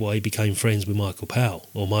see why he became friends with Michael Powell,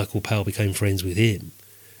 or Michael Powell became friends with him,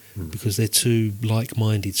 because they're two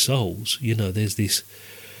like-minded souls. There's this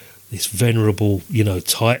venerable,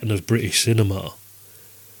 titan of British cinema,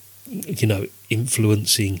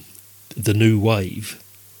 influencing the new wave.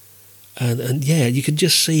 And you can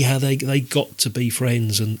just see how they got to be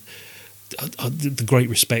friends, and the great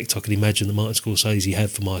respect I can imagine that Martin Scorsese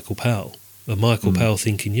had for Michael Powell. And Michael Powell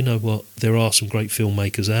thinking, you know what, there are some great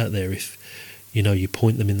filmmakers out there if, you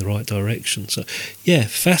point them in the right direction. So, yeah,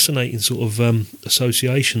 fascinating sort of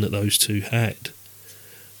association that those two had.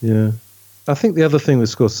 Yeah. I think the other thing with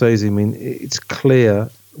Scorsese, I mean, it's clear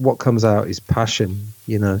what comes out is passion,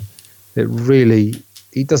 It really,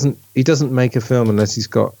 he doesn't make a film unless he's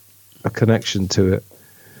got a connection to it.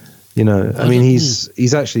 You know, I mean,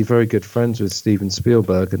 he's actually very good friends with Steven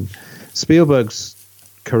Spielberg, and Spielberg's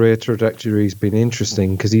career trajectory has been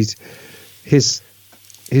interesting because his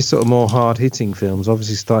sort of more hard-hitting films,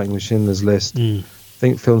 obviously starting with Schindler's List, I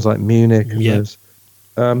think films like Munich and those.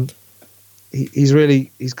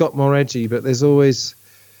 He's got more edgy, but there's always.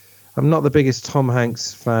 I'm not the biggest Tom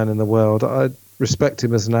Hanks fan in the world. I respect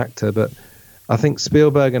him as an actor, but I think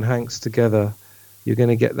Spielberg and Hanks together, you're going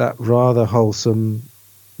to get that rather wholesome,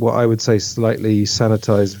 what I would say slightly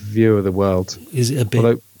sanitized view of the world. Is it a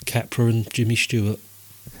bit Capra and Jimmy Stewart?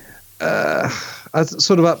 I've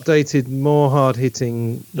sort of updated, more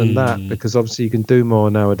hard-hitting than that, because obviously you can do more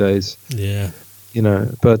nowadays. Yeah. You know,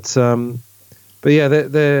 but yeah,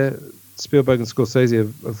 they're Spielberg and Scorsese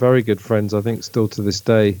are very good friends, I think, still to this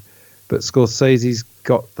day. But Scorsese's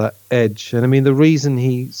got that edge. And I mean, the reason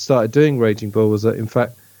he started doing Raging Bull was that, in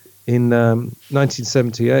fact, in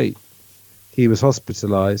 1978, he was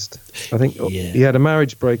hospitalized. I think he had a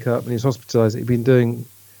marriage breakup and he was hospitalized. He'd been doing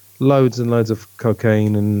loads and loads of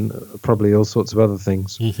cocaine and probably all sorts of other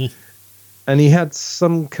things. Mm-hmm. And he had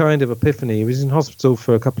some kind of epiphany. He was in hospital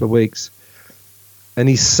for a couple of weeks. And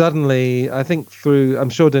he suddenly, I think I'm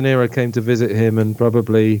sure De Niro came to visit him and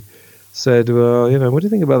probably said, well, you know, what do you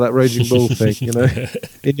think about that Raging Bull thing, you know,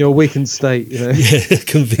 in your weakened state, you know? Yeah,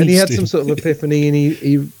 convinced and he had him. some sort of epiphany,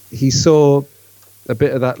 and he saw a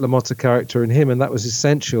bit of that LaMotta character in him, and that was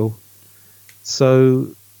essential. So,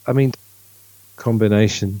 I mean,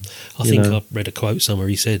 combination. I think I read a quote somewhere.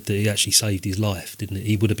 He said that he actually saved his life, didn't it?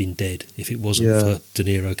 He would have been dead if it wasn't for De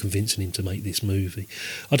Niro convincing him to make this movie.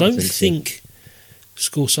 I don't think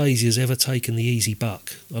Scorsese has ever taken the easy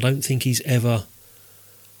buck. I don't think he's ever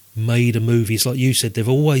made a movie. It's like you said, they've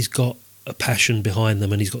always got a passion behind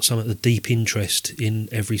them, and he's got some of the deep interest in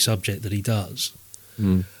every subject that he does.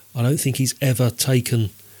 I don't think he's ever taken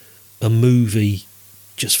a movie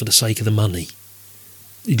just for the sake of the money.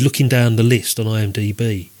 Looking down the list on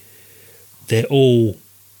IMDb, they're all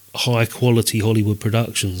high quality Hollywood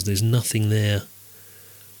productions. There's nothing there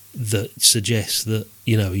that suggests that,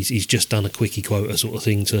 you know, he's just done a quickie quota sort of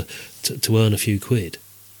thing to earn a few quid.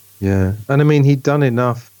 Yeah, and I mean, he'd done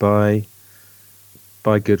enough by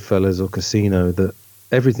Goodfellas or Casino that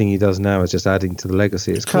everything he does now is just adding to the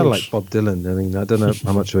legacy. It's kind of like Bob Dylan. I mean, I don't know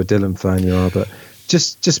how much of a Dylan fan you are, but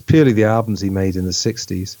just purely the albums he made in the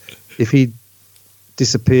 60s, if he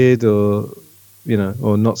disappeared or, you know,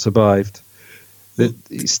 or not survived, that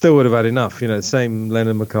he still would have had enough. You know, same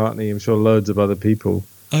Lennon, McCartney, I'm sure loads of other people.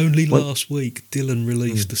 Only last week, Dylan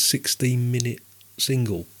released a 16-minute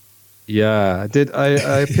single. Yeah, I did. I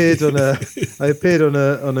appeared on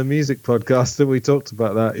a music podcast that we talked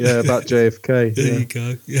about that. Yeah, about JFK. There you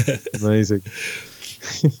go. Yeah, amazing.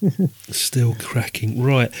 Still cracking.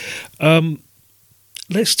 Right.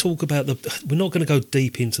 Let's talk about we're not going to go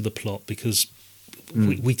deep into the plot because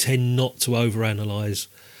we tend not to overanalyze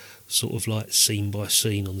sort of like scene by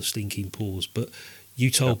scene on the Stinking Paws. But you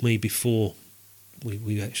told me before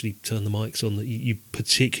we actually turned the mics on that you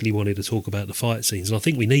particularly wanted to talk about the fight scenes, and I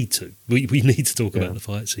think we need to. We need to talk about the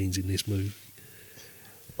fight scenes in this movie.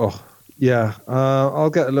 Oh, yeah.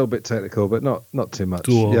 I'll get a little bit technical, but not too much.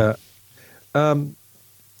 Go on. Yeah.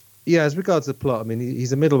 Yeah, as regards the plot, I mean,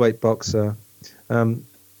 he's a middleweight boxer.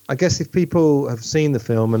 I guess if people have seen the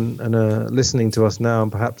film and are listening to us now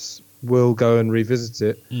and perhaps will go and revisit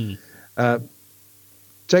it,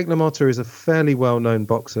 Jake LaMotta is a fairly well-known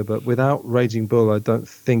boxer, but without Raging Bull, I don't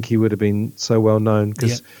think he would have been so well-known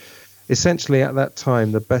because essentially at that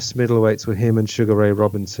time, the best middleweights were him and Sugar Ray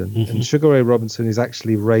Robinson. Mm-hmm. And Sugar Ray Robinson is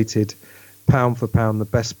actually rated pound for pound the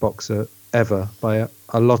best boxer ever by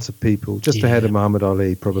a lot of people, just ahead of Muhammad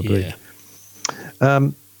Ali, probably. Yeah.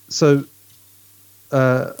 So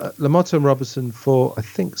LaMotta and Robinson fought, I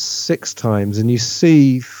think, 6 times, and you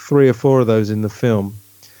see 3 or 4 of those in the film.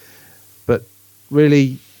 But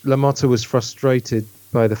really, LaMotta was frustrated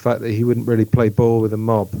by the fact that he wouldn't really play ball with a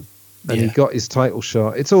mob, and he got his title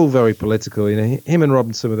shot. It's all very political, you know. Him and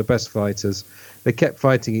Robinson were the best fighters. They kept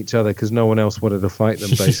fighting each other because no one else wanted to fight them,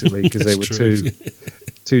 basically, because they were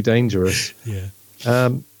too dangerous. Yeah.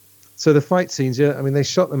 So the fight scenes, I mean, they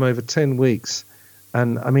shot them over 10 weeks,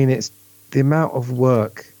 and I mean, it's the amount of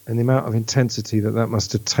work and the amount of intensity that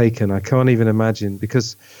must have taken. I can't even imagine,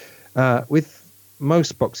 because with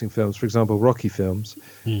most boxing films, for example, Rocky films,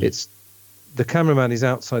 it's the cameraman is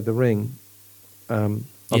outside the ring.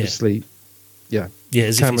 Obviously, as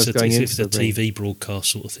if it's a TV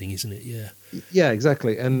broadcast sort of thing, isn't it? Yeah,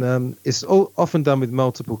 exactly. And it's often done with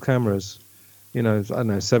multiple cameras. You know, I don't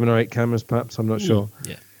know, 7 or 8 cameras, perhaps. I'm not sure.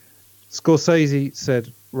 Yeah. Scorsese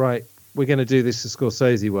said, right, we're going to do this the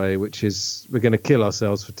Scorsese way, which is we're going to kill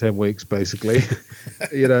ourselves for 10 weeks, basically.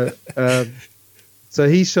 So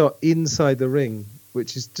he shot inside the ring,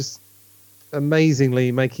 which is just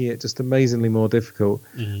making it just amazingly more difficult.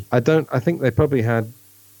 I think they probably had,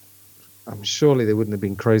 surely they wouldn't have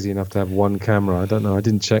been crazy enough to have one camera. I don't know. I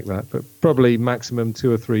didn't check that, but probably maximum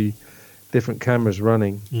 2 or 3 different cameras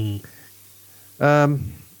running.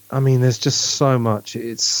 There's just so much.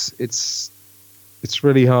 It's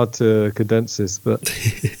really hard to condense this, but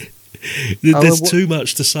there's too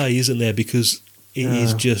much to say, isn't there? Because it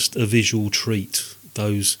is just a visual treat.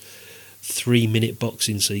 Those 3-minute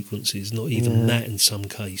boxing sequences, not even that in some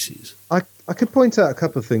cases. I could point out a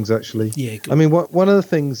couple of things, actually. Yeah. One of the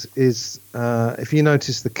things is if you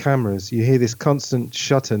notice the cameras, you hear this constant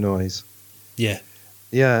shutter noise. Yeah.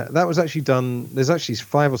 Yeah, that was actually done. There's actually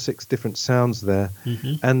 5 or 6 different sounds there.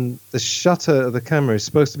 And the shutter of the camera is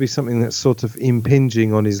supposed to be something that's sort of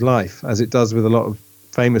impinging on his life, as it does with a lot of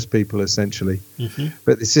famous people, essentially.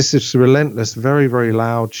 But it's just this relentless, very, very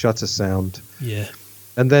loud shutter sound. Yeah.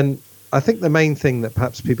 And then I think the main thing that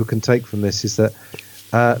perhaps people can take from this is that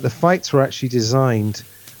the fights were actually designed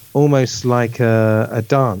almost like a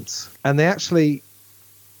dance. And they actually,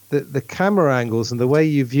 the camera angles and the way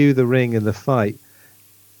you view the ring and the fight,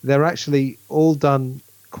 they're actually all done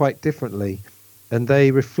quite differently, and they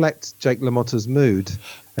reflect Jake LaMotta's mood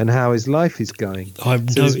and how his life is going.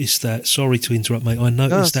 I've noticed that. Sorry to interrupt, mate. I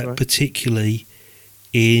noticed that particularly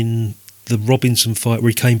in the Robinson fight where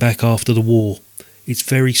he came back after the war. It's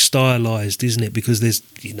very stylised, isn't it? Because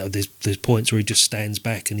there's points where he just stands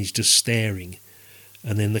back and he's just staring,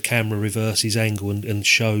 and then the camera reverses angle and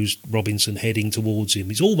shows Robinson heading towards him.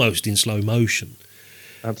 It's almost in slow motion.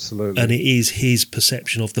 Absolutely. And it is his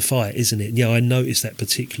perception of the fight, isn't it? Yeah, I noticed that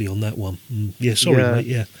particularly on that one. Yeah, sorry, mate,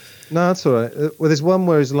 yeah. No, that's all right. Well, there's one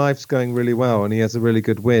where his life's going really well and he has a really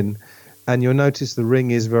good win, and you'll notice the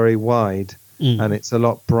ring is very wide and it's a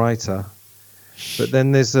lot brighter. But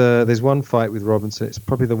then there's one fight with Robinson, it's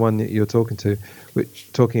probably the one that you're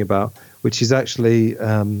talking about, which is actually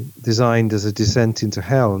designed as a descent into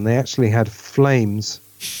hell, and they actually had flames.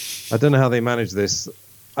 I don't know how they managed this.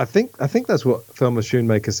 I think that's what Thelma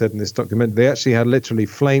Schoonmaker said in this documentary. They actually had literally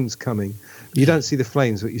flames coming. You don't see the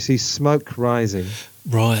flames, but you see smoke rising.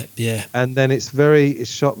 Right, yeah. And then it's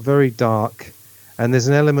shot very dark, and there's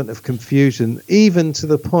an element of confusion, even to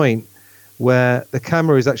the point where the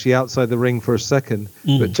camera is actually outside the ring for a second,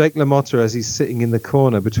 but Jake LaMotta, as he's sitting in the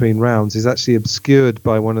corner between rounds, is actually obscured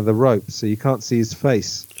by one of the ropes, so you can't see his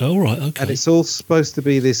face. Oh, right, okay. And it's all supposed to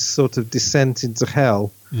be this sort of descent into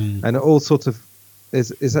hell, and it all sort of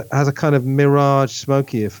has a kind of mirage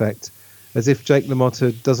smoky effect, as if Jake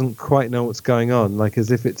LaMotta doesn't quite know what's going on, like as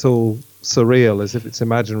if it's all surreal, as if it's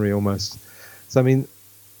imaginary almost. So I mean,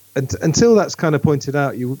 until that's kind of pointed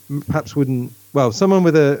out, you perhaps wouldn't. Well, someone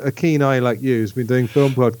with a keen eye like you, who's been doing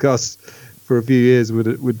film podcasts for a few years,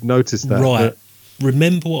 would notice that. Right.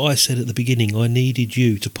 Remember what I said at the beginning? I needed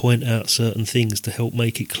you to point out certain things to help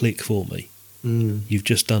make it click for me. You've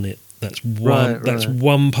just done it. That's one. That's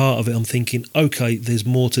one part of it. I'm thinking, okay, there's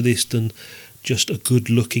more to this than just a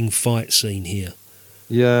good-looking fight scene here.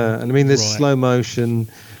 Yeah, and I mean, there's slow motion.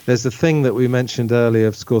 There's the thing that we mentioned earlier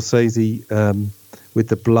of Scorsese with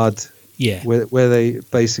the blood. Yeah, where they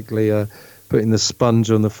basically are putting the sponge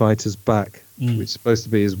on the fighter's back, which is supposed to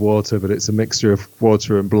be his water, but it's a mixture of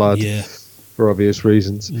water and blood. Yeah. For obvious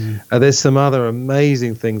reasons. There's some other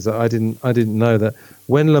amazing things that I didn't know, that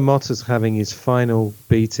when LaMotta's having his final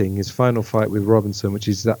beating, his final fight with Robinson, which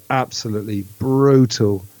is the absolutely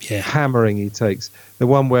brutal hammering he takes, the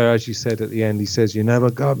one where, as you said at the end, he says, "You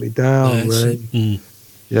never got me down, Ray."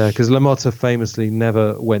 Yeah, because LaMotta famously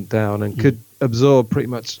never went down and could absorb pretty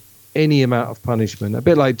much any amount of punishment, a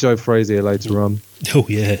bit like Joe Frazier later on. Oh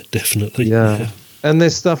yeah, definitely. Yeah. And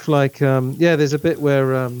there's stuff like there's a bit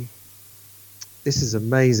where this is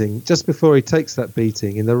amazing. Just before he takes that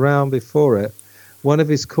beating, in the round before it, one of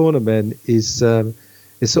his cornermen is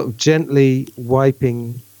sort of gently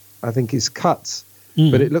wiping, I think, his cuts,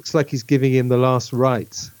 but it looks like he's giving him the last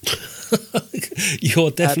rites. You're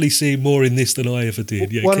definitely seeing more in this than I ever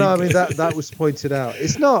did. Yeah, well, no, I mean that was pointed out.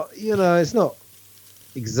 It's not, it's not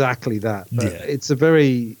exactly that, but it's a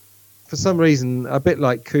very, for some reason, a bit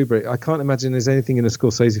like Kubrick. I can't imagine there's anything in a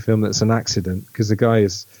Scorsese film that's an accident, because the guy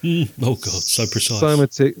is oh god, so precise,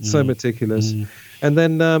 so meticulous. And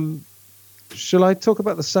then, shall I talk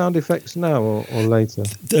about the sound effects now or later?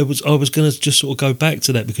 I was going to just sort of go back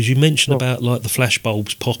to that, because you mentioned about like the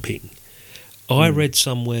flashbulbs popping. I read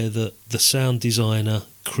somewhere that the sound designer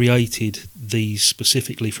created these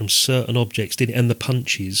specifically from certain objects, did it, and the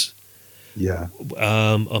punches. Yeah.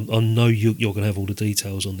 I know you're going to have all the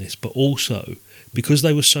details on this, but also because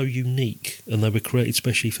they were so unique and they were created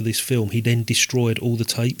specially for this film, he then destroyed all the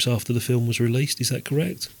tapes after the film was released. Is that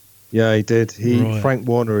correct? Yeah, he did. Right. Frank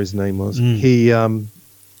Warner, his name was. He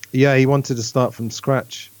wanted to start from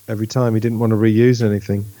scratch every time. He didn't want to reuse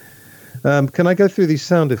anything. Can I go through these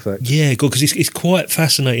sound effects? Yeah, good, because it's quite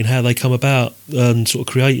fascinating how they come about and sort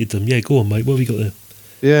of created them. Yeah, go on, mate. What have we got there?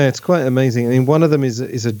 Yeah, it's quite amazing. I mean, one of them is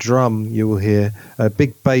a drum you will hear, a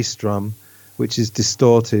big bass drum, which is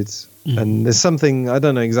distorted. And there's something, I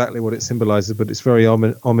don't know exactly what it symbolizes, but it's very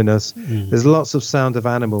ominous. There's lots of sound of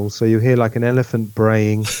animals. So you hear like an elephant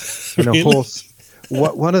braying and a horse.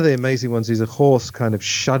 One of the amazing ones is a horse kind of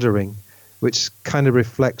shuddering, which kind of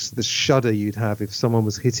reflects the shudder you'd have if someone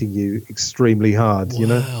was hitting you extremely hard, you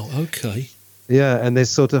know? Wow, okay. Yeah, and there's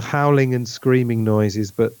sort of howling and screaming noises,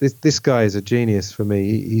 but this guy is a genius for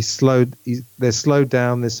me. They're slowed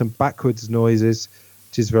down. There's some backwards noises,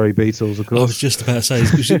 which is very Beatles, of course. I was just about to say,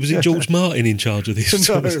 was it George Martin in charge of this?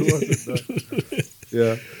 No, it wasn't.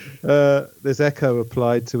 No. Yeah, there's echo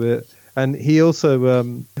applied to it, and he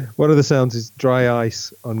also one of the sounds is dry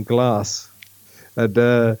ice on glass, and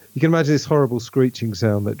you can imagine this horrible screeching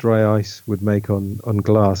sound that dry ice would make on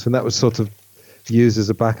glass, and that was sort of used as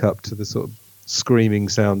a backup to the sort of screaming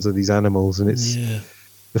sounds of these animals. And it's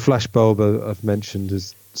the flashbulb I've mentioned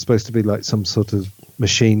is supposed to be like some sort of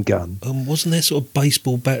machine gun. Wasn't there sort of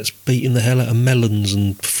baseball bats beating the hell out of melons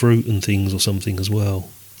and fruit and things or something as well?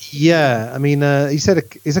 Yeah, I mean, he said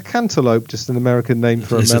is a cantaloupe just an American name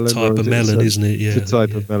for a melon? It's a type of melon, isn't it? Yeah, it's a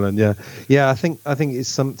type of melon. Yeah. I think it's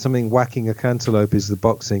something whacking a cantaloupe is the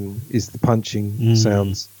punching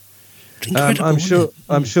sounds. I'm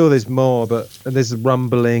sure there's more, but there's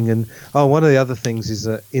rumbling and one of the other things is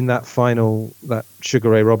that in that Sugar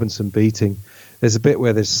Ray Robinson beating, there's a bit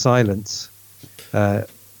where there's silence. There's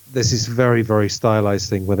this very, very stylized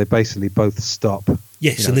thing where they basically both stop.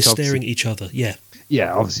 Yes, and they're staring at each other. Yeah.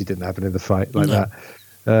 Yeah, obviously didn't happen in the fight like that.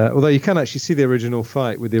 Although you can actually see the original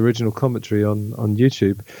fight with the original commentary on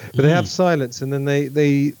YouTube, but they have silence, and then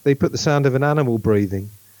they put the sound of an animal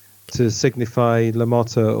breathing to signify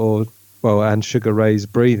LaMotta and Sugar Ray's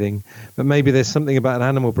breathing. But maybe there's something about an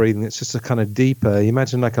animal breathing that's just a kind of deeper. You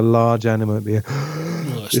imagine like a large animal would be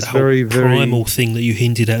it's the very, very primal thing that you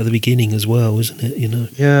hinted at the beginning as well, isn't it? You know.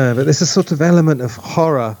 Yeah, but there's a sort of element of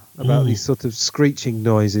horror about these sort of screeching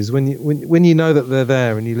noises when you know that they're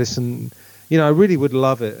there and you listen. You know, I really would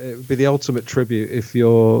love it. It would be the ultimate tribute if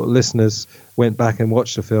your listeners went back and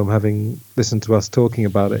watched the film, having listened to us talking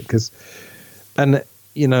about it.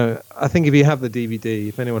 You know, I think if you have the DVD,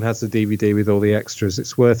 if anyone has the DVD with all the extras,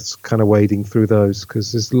 it's worth kind of wading through those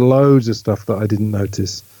because there's loads of stuff that I didn't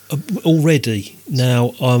notice. Already,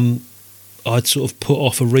 now I'd sort of put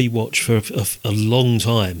off a rewatch for a long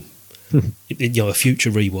time, a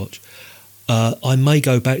future rewatch. I may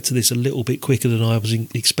go back to this a little bit quicker than I was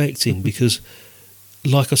expecting because,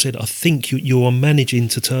 like I said, I think you are managing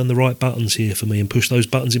to turn the right buttons here for me and push those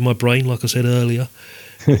buttons in my brain, like I said earlier.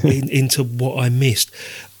 into what I missed.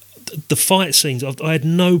 The fight scenes, I had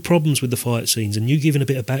no problems with the fight scenes, and you giving a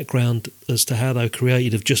bit of background as to how they were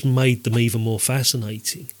created have just made them even more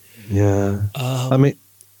fascinating. Yeah.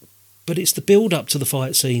 But it's the build up to the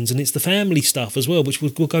fight scenes and it's the family stuff as well, which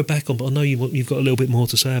we'll go back on, but I know you've got a little bit more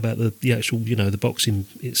to say about the actual, the boxing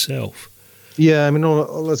itself. Yeah, I mean,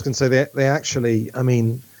 all I was going to say, they actually,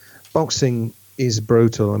 boxing is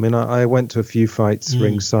brutal. I mean, I went to a few fights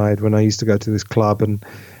ringside when I used to go to this club, and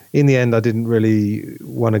in the end I didn't really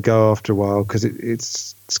want to go after a while because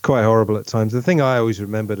it's quite horrible at times. The thing I always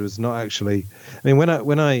remembered was not actually, when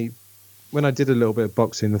I did a little bit of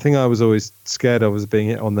boxing, the thing I was always scared of was being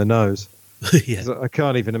hit on the nose. Yeah. I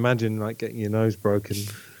can't even imagine like getting your nose broken.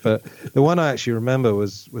 But the one I actually remember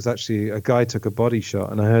was actually a guy took a body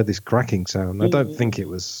shot and I heard this cracking sound. I don't think it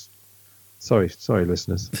was Sorry,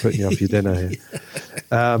 listeners, putting you off your dinner here.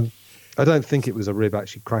 I don't think it was a rib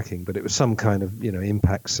actually cracking, but it was some kind of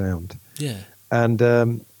impact sound. Yeah. And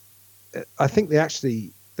I think they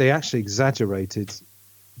actually exaggerated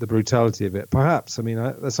the brutality of it. Perhaps,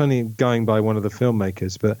 that's only going by one of the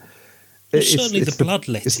filmmakers, but certainly the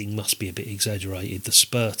bloodletting must be a bit exaggerated. The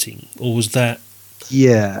spurting, or was that?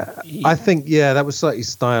 Yeah, I think that was slightly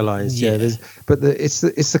stylized. Yeah,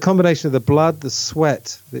 it's the combination of the blood, the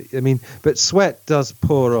sweat. But sweat does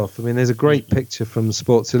pour off. There's a great picture from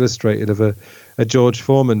Sports Illustrated of a George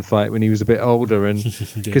Foreman fight when he was a bit older, and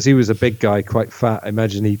because he was a big guy, quite fat. I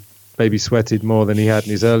imagine he maybe sweated more than he had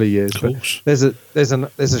in his early years. But there's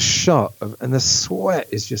a shot and the sweat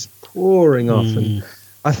is just pouring off, and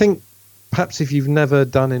I think perhaps if you've never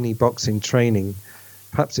done any boxing training,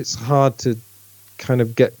 perhaps it's hard to kind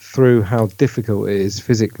of get through how difficult it is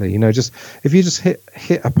physically. You know, just if you just hit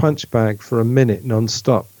a punch bag for a minute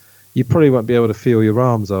non-stop, you probably won't be able to feel your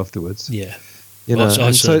arms afterwards. Yeah. You know,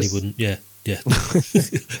 I certainly wouldn't. Yeah.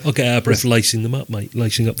 I'll get out of breath lacing them up, mate,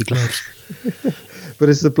 lacing up the gloves. But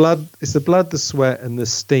it's the blood, the sweat, and the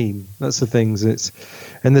steam. That's the things.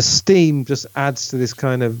 And the steam just adds to this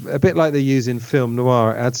kind of, a bit like they use in film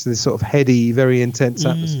noir. It adds to this sort of heady, very intense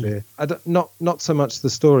atmosphere. Not so much the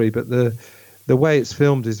story, but the way it's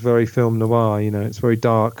filmed is very film noir. You know, it's very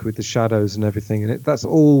dark with the shadows and everything, and that's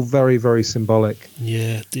all very, very symbolic.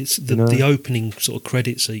 Yeah, it's the opening sort of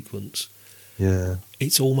credit sequence. Yeah,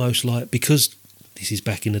 it's almost like, because this is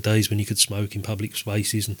back in the days when you could smoke in public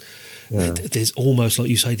spaces, and there's almost, like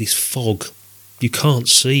you say, this fog. You can't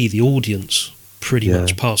see the audience pretty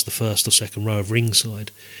much past the first or second row of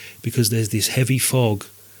ringside, because there's this heavy fog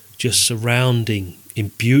just surrounding in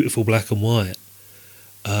beautiful black and white.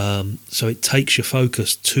 So it takes your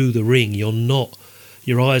focus to the ring.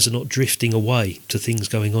 Your eyes are not drifting away to things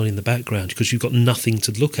going on in the background, because you've got nothing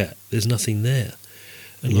to look at. There's nothing there.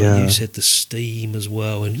 And like you said, the steam as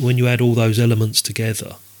well. And when you add all those elements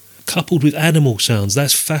together, coupled with animal sounds,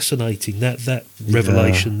 that's fascinating. That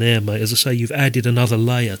revelation there, mate. As I say, you've added another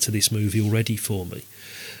layer to this movie already for me.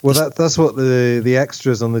 Well, that's what the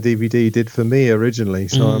extras on the DVD did for me originally.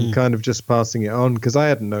 So I'm kind of just passing it on, because I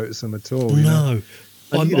hadn't noticed them at all. No.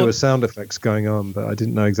 I knew there were sound effects going on, but I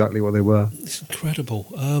didn't know exactly what they were. It's incredible.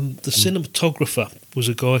 The cinematographer was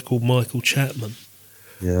a guy called Michael Chapman.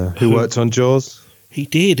 Yeah, who worked on Jaws? He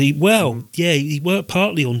did. He worked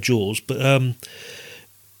partly on Jaws, but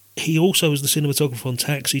he also was the cinematographer on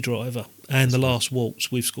Taxi Driver and The Last Waltz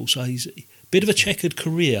with Scorsese. Bit of a checkered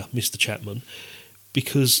career, Mr. Chapman,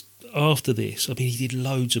 because after this, I mean, he did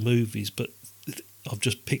loads of movies, but I've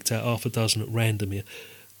just picked out half a dozen at random here.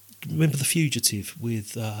 Remember The Fugitive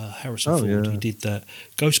with Harrison Ford? Yeah. He did that.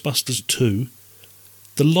 Ghostbusters 2.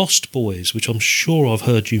 The Lost Boys, which I'm sure I've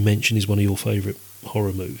heard you mention is one of your favourite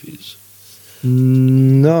horror movies.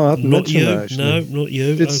 No, I've not you. That, actually. No, not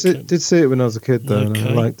you. Did see it when I was a kid, though, and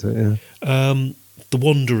I liked it. Yeah. The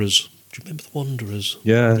Wanderers. Do you remember The Wanderers?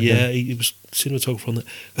 Yeah. He was cinematographer on that,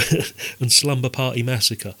 and Slumber Party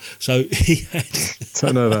Massacre. So he had.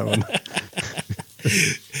 Don't know that one.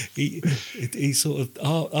 he sort of,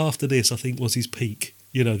 after this, I think, was his peak.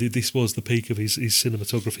 You know, this was the peak of his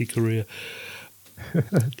cinematography career.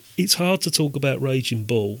 It's hard to talk about Raging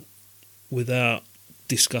Bull without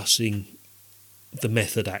discussing the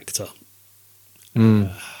method actor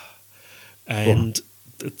and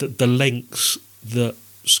the lengths that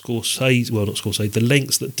the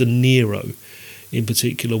lengths that De Niro in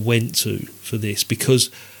particular went to for this,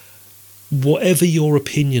 because whatever your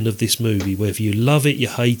opinion of this movie, whether you love it, you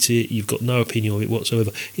hate it, you've got no opinion of it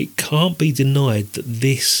whatsoever, it can't be denied that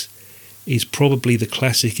this is probably the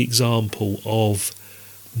classic example of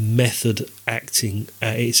method acting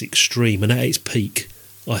at its extreme and at its peak.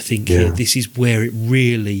 I think this is where it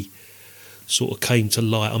really sort of came to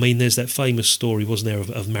light. I mean, there's that famous story, wasn't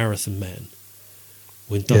there, of Marathon Man,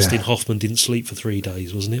 when Dustin Hoffman didn't sleep for 3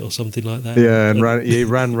 days, wasn't it, or something like that? Yeah, and he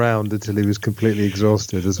ran round until he was completely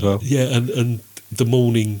exhausted as well. And the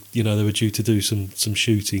morning, they were due to do some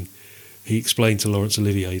shooting, he explained to Laurence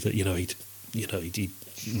Olivier that he'd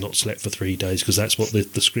not slept for 3 days because that's what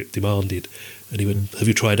the script demanded. And he went, "Have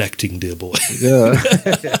you tried acting, dear boy?" Yeah.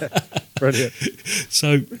 Brilliant.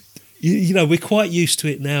 So, we're quite used to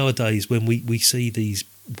it nowadays when we see these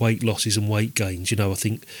weight losses and weight gains. I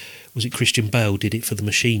think, was it Christian Bale did it for The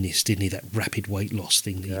Machinist, didn't he? That rapid weight loss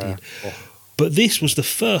thing that he did. Oh. But this was the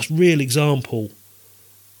first real example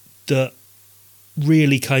that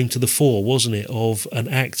really came to the fore, wasn't it, of an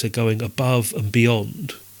actor going above and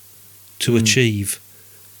beyond to achieve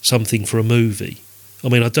something for a movie. I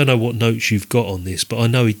mean, I don't know what notes you've got on this, but I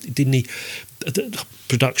know the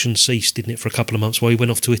production ceased, didn't it, for a couple of months while he went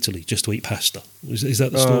off to Italy just to eat pasta. Is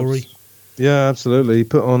that the story? Yeah, absolutely. He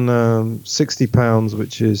put on 60 pounds,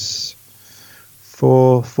 which is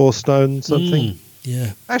 4 stone something.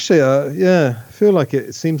 Yeah. Actually, I feel like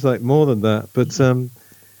it seems like more than that. But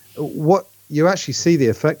what you actually see the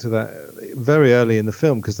effect of that very early in the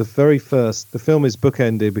film, because the film is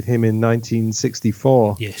bookended with him in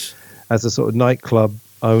 1964. Yes. As a sort of nightclub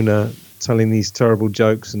owner, telling these terrible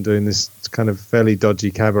jokes and doing this kind of fairly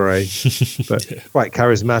dodgy cabaret, but quite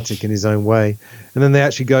charismatic in his own way. And then they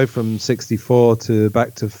actually go from 64 to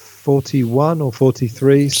back to 41 or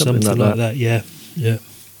 43, something like that. Yeah.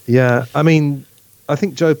 Yeah, I mean, I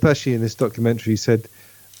think Joe Pesci in this documentary said,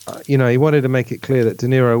 he wanted to make it clear that De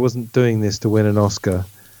Niro wasn't doing this to win an Oscar,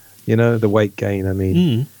 the weight gain. I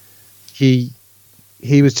mean, he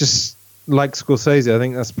was just like Scorsese, I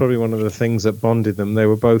think that's probably one of the things that bonded them. They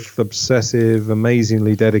were both obsessive,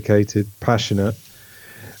 amazingly dedicated, passionate.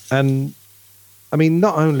 And, I mean,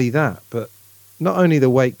 not only that, but not only the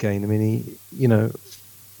weight gain. I mean,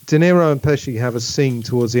 De Niro and Pesci have a scene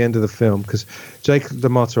towards the end of the film because Jake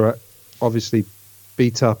LaMotta obviously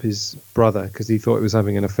beat up his brother because he thought he was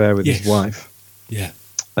having an affair with his wife. Yeah.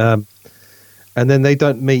 And then they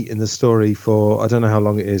don't meet in the story for, I don't know how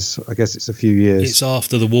long it is. I guess it's a few years. It's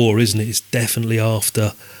after the war, isn't it? It's definitely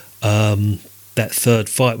after that third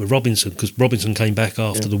fight with Robinson, because Robinson came back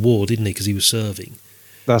after the war, didn't he? Because he was serving.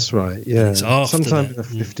 That's right, yeah. It's after sometime that.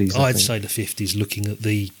 in the 50s, I'd say the 50s, looking at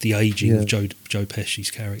the ageing of Joe Pesci's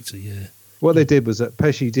character, yeah. What they did was that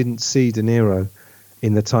Pesci didn't see De Niro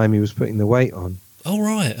in the time he was putting the weight on. Oh,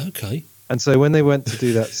 right, okay. And so when they went to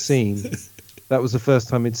do that scene, that was the first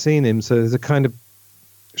time he'd seen him. So there's a kind of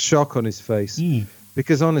shock on his face.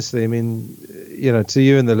 Because honestly, I mean, to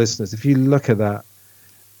you and the listeners, if you look at that,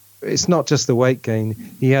 it's not just the weight gain.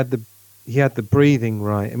 He had the breathing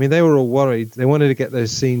right. I mean, they were all worried. They wanted to get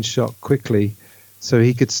those scenes shot quickly so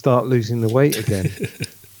he could start losing the weight again.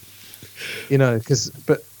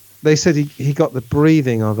 But they said he got the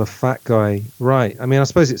breathing of a fat guy right. I mean, I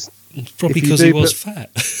suppose it's probably because he was fat.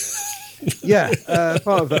 Yeah,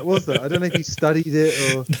 part of that was that. I don't know if he studied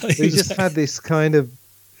it or he just had this kind of,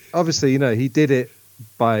 obviously, he did it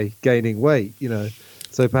by gaining weight,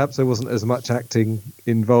 so perhaps there wasn't as much acting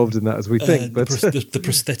involved in that as we think. But the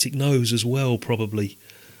prosthetic nose as well probably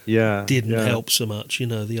didn't help so much,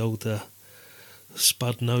 the old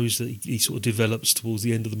spud nose that he sort of develops towards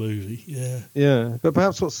the end of the movie. Yeah, but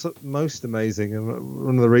perhaps what's most amazing, and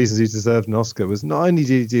one of the reasons he deserved an Oscar, was not only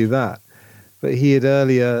did he do that, but he had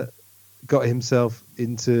earlier got himself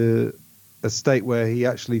into a state where he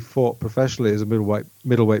actually fought professionally as a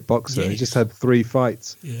middleweight boxer. He just had 3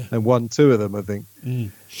 fights and won 2 of them, I think.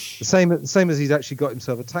 The same as he's actually got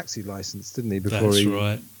himself a taxi license, didn't he?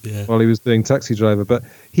 While he was doing taxi driver, but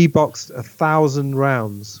he boxed 1,000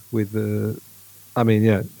 rounds with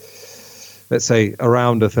let's say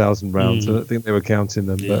around 1,000 rounds. I don't think they were counting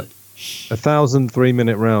them, but 1,000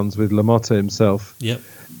 3-minute rounds with LaMotta himself. Yep.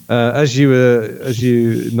 As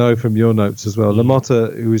you know from your notes as well,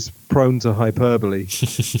 LaMotta, who is prone to hyperbole,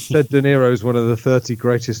 said De Niro is one of the 30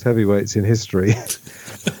 greatest heavyweights in history.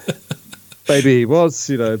 Maybe he was,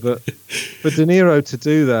 but for De Niro to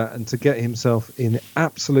do that and to get himself in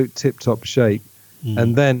absolute tip-top shape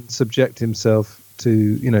and then subject himself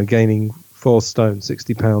to, gaining 4 stone,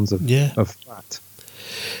 60 pounds of fat.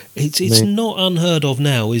 It's not unheard of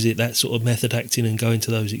now, is it, that sort of method acting and going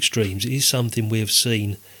to those extremes? It is something we have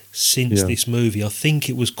seen since this movie. I think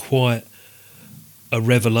it was quite a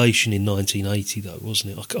revelation in 1980, though,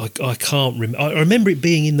 wasn't it? I can't remember. I remember it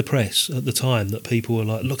being in the press at the time that people were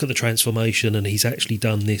like, look at the transformation and he's actually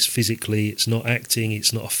done this physically. It's not acting,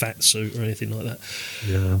 it's not a fat suit or anything like that.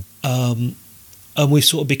 Yeah. And we've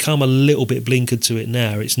sort of become a little bit blinkered to it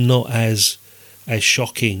now. It's not as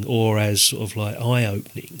shocking or as sort of like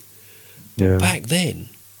eye-opening. But back then,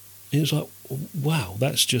 it was like, wow,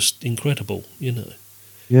 that's just incredible,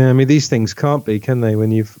 Yeah, I mean, these things can't be, can they?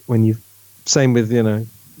 When you've same with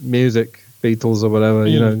music, Beatles or whatever.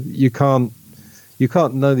 You can't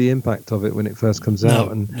know the impact of it when it first comes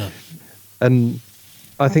out, and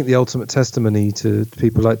I think the ultimate testimony to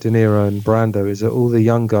people like De Niro and Brando is that all the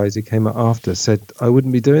young guys who came out after said, I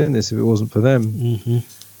wouldn't be doing this if it wasn't for them. Mm-hmm.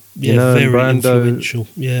 Yeah, very Brando, influential.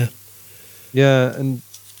 Yeah, and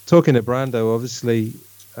talking to Brando, obviously,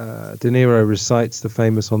 De Niro recites the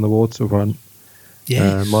famous "On the Waterfront"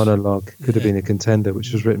 monologue. Could have been a contender,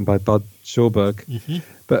 which was written by Bud Schulberg. Mm-hmm.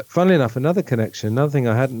 But funnily enough, another thing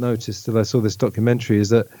I hadn't noticed till I saw this documentary is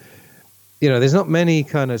that there's not many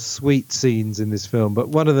kind of sweet scenes in this film, but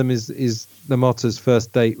one of them is LaMotta's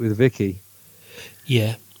first date with Vicky.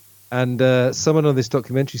 Yeah. And someone on this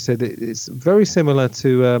documentary said it's very similar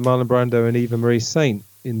to Marlon Brando and Eva Marie Saint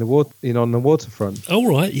On the Waterfront. Oh,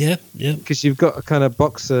 right, yeah. Because you've got a kind of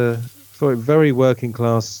boxer, for a very working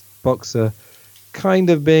class boxer, kind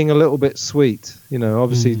of being a little bit sweet,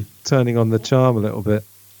 obviously turning on the charm a little bit.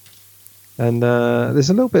 And there's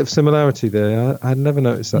a little bit of similarity there. I had never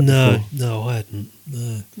noticed that before. No, I hadn't.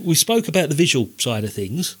 No. We spoke about the visual side of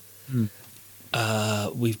things.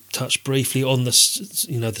 We've touched briefly on the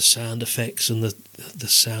sound effects and the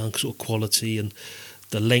sound sort of quality and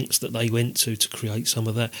the lengths that they went to create some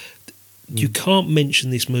of that. You can't mention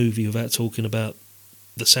this movie without talking about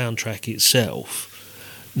the soundtrack itself.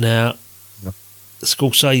 Now,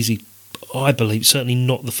 Scorsese, I believe, certainly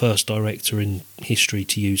not the first director in history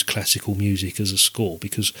to use classical music as a score,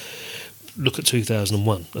 because look at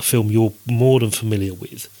 2001, a film you're more than familiar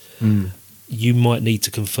with. you might need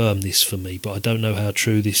to confirm this for me, but I don't know how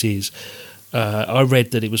true this is. I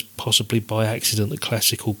read that it was possibly by accident that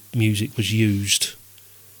classical music was used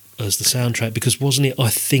as the soundtrack, because wasn't it, I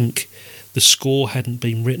think, the score hadn't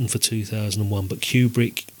been written for 2001, but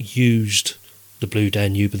Kubrick used the Blue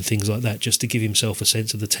Danube and things like that just to give himself a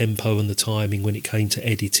sense of the tempo and the timing when it came to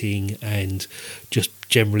editing and just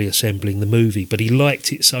generally assembling the movie. But he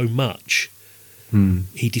liked it so much,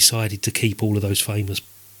 he decided to keep all of those famous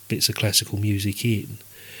bits of classical music in.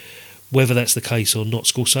 Whether that's the case or not,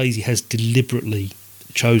 Scorsese has deliberately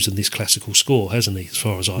chosen this classical score, hasn't he, as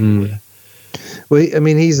far as I'm aware? Well, I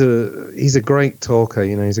mean, he's a great talker.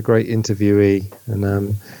 You know, he's a great interviewee,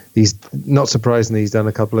 and he's not surprisingly he's done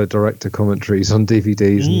a couple of director commentaries on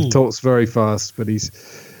DVDs, and he talks very fast, but he's,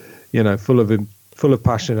 you know, full of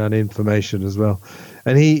passion and information as well.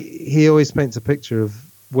 And he always paints a picture of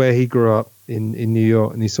where he grew up in New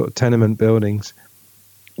York, in these sort of tenement buildings.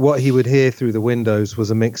 What he would hear through the windows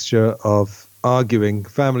was a mixture of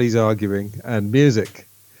families arguing, and music.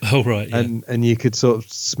 Oh right, yeah. And you could sort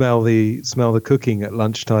of smell the cooking at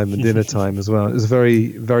lunchtime and dinner time as well. It was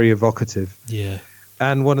very, very evocative. Yeah.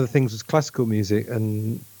 And one of the things was classical music,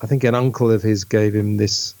 and I think an uncle of his gave him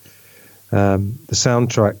this the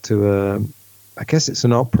soundtrack to I guess it's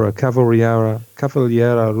an opera, Cavaliera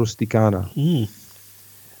Rusticana,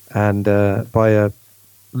 and by a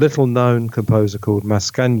little known composer called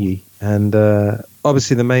Mascagni, and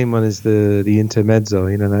obviously the main one is the intermezzo,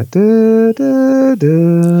 you know, that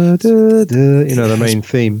you know, the main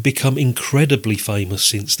theme. Become incredibly famous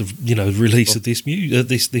since the release of this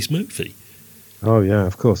this movie. Oh yeah,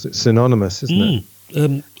 of course, it's synonymous, isn't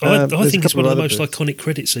it? I think it's one of the most iconic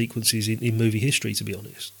credit sequences in movie history, to be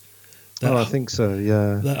honest. I think so.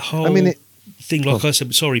 Yeah, that whole thing, like I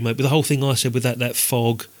said, sorry mate, but the whole thing I said with that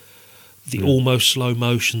fog, the almost slow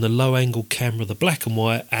motion, the low angle camera, the black and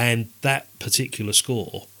white, and that particular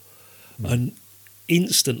score, and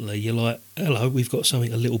instantly you're like, hello, we've got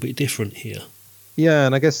something a little bit different here. Yeah,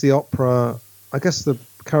 and I guess the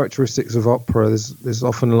characteristics of opera, there's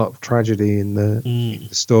often a lot of tragedy in the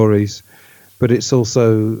stories, but it's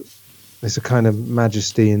also, there's a kind of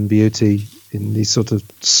majesty and beauty in these sort of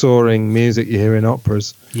soaring music you hear in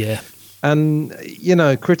operas. Yeah. And, you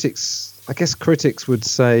know, critics would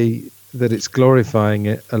say that it's glorifying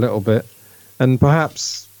it a little bit. And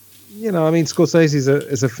perhaps, you know, I mean, Scorsese is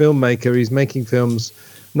a filmmaker. He's making films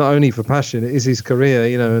not only for passion, it is his career,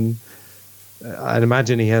 you know, and I'd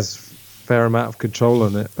imagine he has a fair amount of control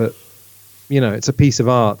on it. But, you know, it's a piece of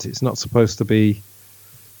art. It's not supposed to be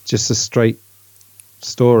just a straight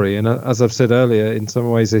story. And as I've said earlier, in some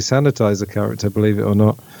ways they sanitize the character, believe it or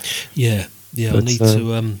not. Yeah. But, I need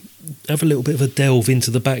to have a little bit of a delve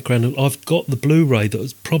into the background. I've got the Blu-ray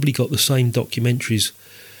that's probably got the same documentaries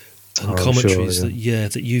and commentaries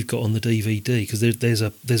that you've got on the DVD, because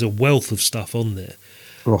there's a wealth of stuff on there.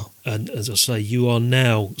 Oh. And as I say, you are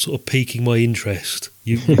now sort of piquing my interest.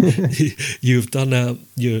 You've done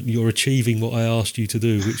you're achieving what I asked you to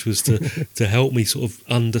do, which was to help me sort of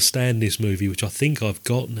understand this movie, which I think I've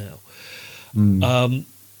got now.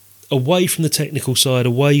 Away from the technical side,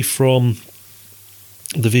 away from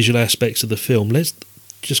the visual aspects of the film, let's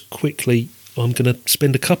just quickly, I'm going to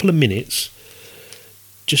spend a couple of minutes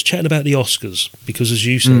just chatting about the Oscars, because as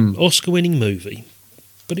you said, Oscar-winning movie,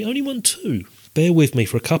 but it only won 2. Bear with me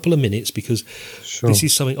for a couple of minutes, because this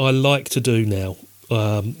is something I like to do now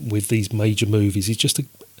with these major movies. It's just a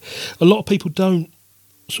lot of people don't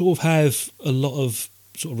sort of have a lot of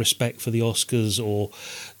sort of respect for the Oscars, or,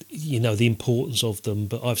 you know, the importance of them.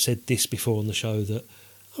 But I've said this before on the show that,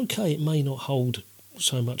 okay, it may not hold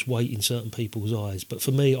so much weight in certain people's eyes, but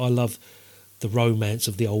for me, I love the romance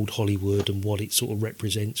of the old Hollywood and what it sort of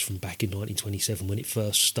represents from back in 1927 when it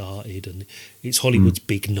first started, and it's Hollywood's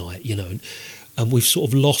big night, you know, and we've sort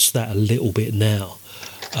of lost that a little bit now,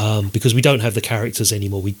 because we don't have the characters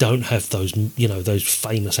anymore. We don't have those, you know, those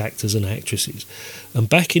famous actors and actresses. And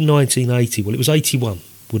back in 1980, well, it was 81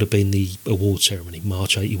 would have been the award ceremony,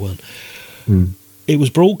 March 81. It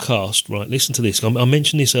was broadcast, right, listen to this, I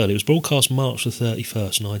mentioned this earlier, it was broadcast March the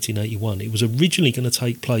 31st, 1981. It was originally going to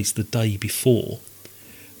take place the day before,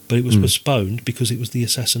 but it was postponed because it was the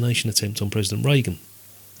assassination attempt on President Reagan.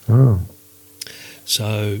 Oh.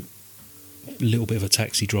 So, a little bit of a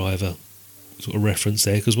Taxi Driver sort of reference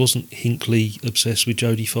there, because wasn't Hinckley obsessed with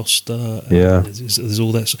Jodie Foster? Yeah. There's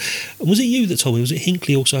all that. And was it you that told me, was it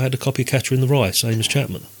Hinckley also had a copy of Catcher in the Rye, same as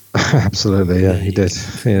Chapman? Absolutely, yeah, he did.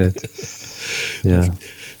 Yeah.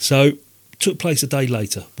 So, took place a day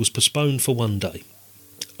later, was postponed for one day.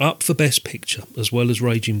 Up for Best Picture, as well as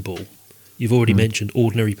Raging Bull. You've already mentioned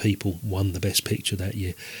Ordinary People won the Best Picture that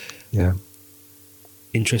year. Yeah.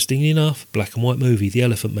 Interestingly enough, black and white movie, The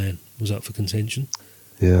Elephant Man, was up for contention.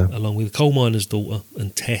 Yeah. Along with Coal Miner's Daughter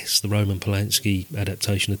and Tess, the Roman Polanski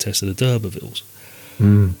adaptation of Tess of the D'Urbervilles.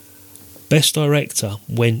 Best Director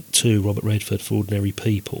went to Robert Redford for Ordinary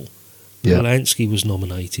People. Yeah. Polanski was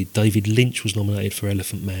nominated. David Lynch was nominated for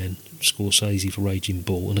Elephant Man. Scorsese for Raging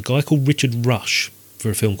Bull. And a guy called Richard Rush for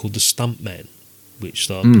a film called The Stuntman, which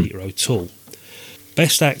starred Peter O'Toole.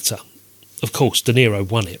 Best Actor, of course, De Niro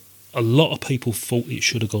won it. A lot of people thought it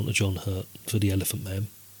should have gone to John Hurt for The Elephant Man,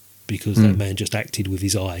 because that man just acted with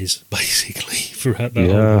his eyes, basically, throughout the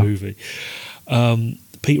whole movie.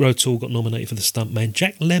 Peter O'Toole got nominated for The Stuntman.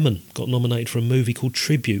 Jack Lemmon got nominated for a movie called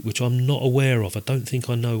Tribute, which I'm not aware of. I don't think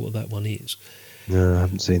I know what that one is. No, I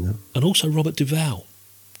haven't seen that. And also Robert Duvall,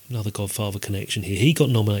 another Godfather connection here. He got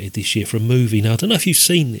nominated this year for a movie. Now, I don't know if you've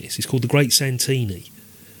seen this. It's called The Great Santini.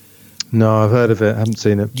 No, I've heard of it. I haven't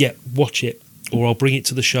seen it. Yeah, watch it. Or I'll bring it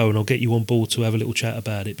to the show and I'll get you on board to have a little chat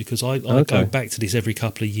about it, because I go back to this every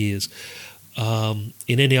couple of years. In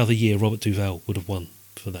any other year, Robert Duvall would have won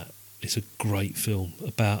for that. It's a great film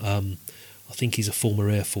about, I think he's a former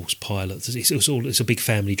Air Force pilot. It's a big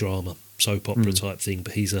family drama, soap opera type thing,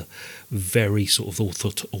 but he's a very sort of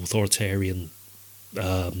authoritarian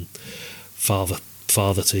father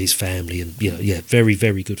to his family, and very,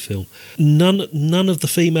 very good film. None of the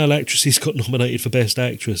female actresses got nominated for Best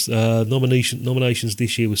Actress. Nominations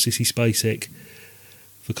this year was Sissy Spacek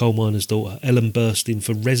for Coal Miner's Daughter, Ellen Burstyn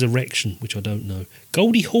for Resurrection, which I don't know.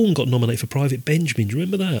 Goldie Hawn got nominated for Private Benjamin. Do you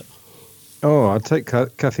remember that? Oh, I'd take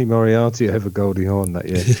Kathy Moriarty over Goldie Hawn that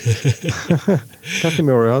year. Kathy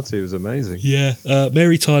Moriarty was amazing. Yeah.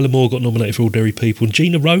 Mary Tyler Moore got nominated for Ordinary People, and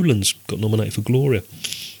Gina Rowlands got nominated for Gloria.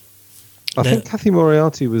 I think Kathy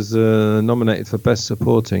Moriarty was nominated for Best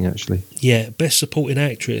Supporting, actually. Yeah, Best Supporting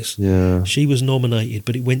Actress. Yeah. She was nominated,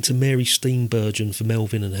 but it went to Mary Steenburgen for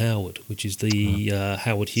Melvin and Howard, which is the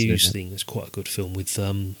Howard Hughes thing. It's quite a good film with,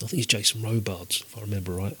 I think it's Jason Robards, if I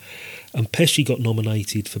remember right. And Pesci got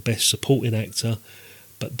nominated for Best Supporting Actor,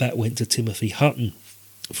 but that went to Timothy Hutton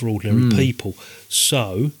for Ordinary People.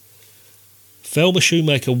 So, Thelma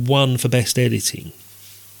Shoemaker won for Best Editing.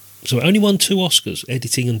 So it only won 2 Oscars,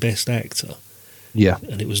 Editing and Best Actor. Yeah.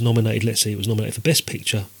 And it was nominated, it was nominated for Best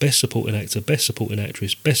Picture, Best Supporting Actor, Best Supporting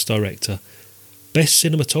Actress, Best Director, Best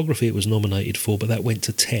Cinematography it was nominated for, but that went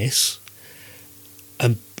to Tess.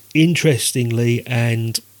 And interestingly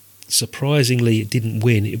and surprisingly, it didn't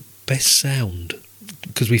win. Best Sound,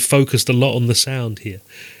 because we focused a lot on the sound here.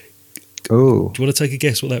 Oh. Do you want to take a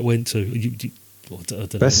guess what that went to? I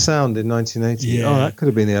don't know. Best Sound in 1980. Yeah. Oh, that could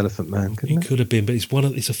have been The Elephant Man, couldn't it? It could have been, but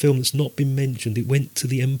it's a film that's not been mentioned. It went to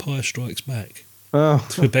The Empire Strikes Back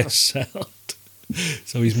for Best Sound.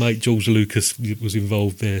 So his mate George Lucas was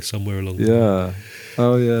involved there somewhere along the way. Yeah.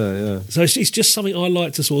 Oh, yeah. So it's just something I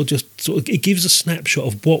like to sort of it gives a snapshot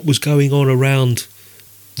of what was going on around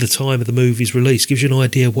the time of the movie's release. Gives you an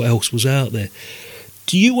idea of what else was out there.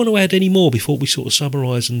 Do you want to add any more before we sort of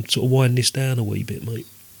summarise and sort of wind this down a wee bit, mate?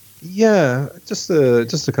 Yeah, just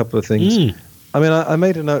a couple of things. I mean, I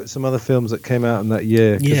made a note of some other films that came out in that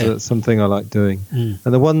year, because that's something I like doing. And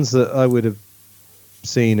the ones that I would have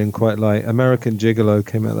seen and quite like, American Gigolo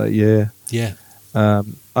came out that year. Yeah.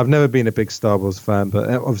 I've never been a big Star Wars fan, but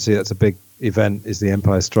obviously that's a big event, is The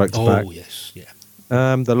Empire Strikes Back. Oh, yes, yeah.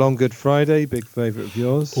 The Long Good Friday, big favourite of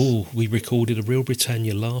yours. Oh, we recorded a Real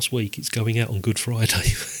Britannia last week. It's going out on Good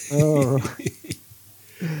Friday. Oh.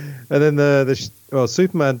 And then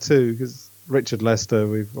Superman 2, because Richard Lester,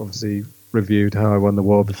 we've obviously reviewed How I Won the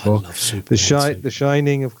War before. I love Superman The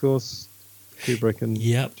Shining, of course, Kubrick and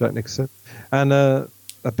Jack Nicholson. And a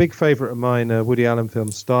big favourite of mine, Woody Allen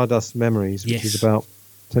film, Stardust Memories, which is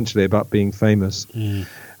essentially about being famous.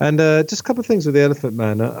 And just a couple of things with The Elephant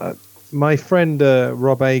Man. My friend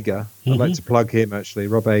Rob Ager, I'd like to plug him actually,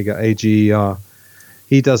 Rob Ager, Ager.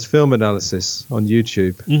 He does film analysis on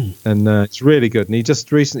YouTube, and it's really good. And he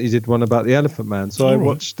just recently did one about The Elephant Man, so I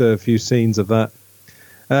watched a few scenes of that.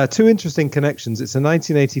 2 interesting connections. It's a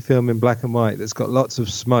 1980 film in black and white that's got lots of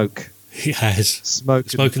smoke. It has.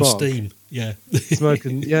 Smoke and steam, yeah. Smoke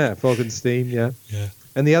and, fog and steam, yeah.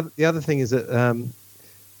 And the other thing is that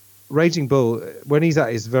Raging Bull, when he's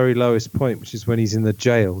at his very lowest point, which is when he's in the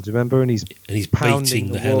jail, do you remember? And he's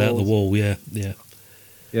beating the hell out of the wall, yeah.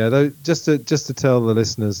 Yeah, just to tell the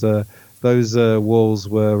listeners, those walls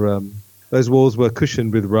were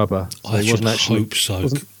cushioned with rubber. So I should hope so. It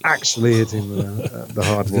wasn't actually hitting the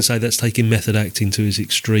hard wall. I say that's taking method acting to his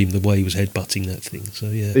extreme, the way he was headbutting that thing. So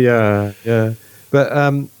yeah.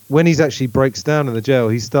 But when he actually breaks down in the jail,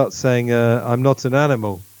 he starts saying, "I'm not an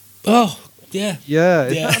animal." Oh, yeah. Yeah,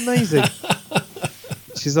 isn't that amazing?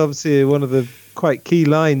 She's obviously one of the quite key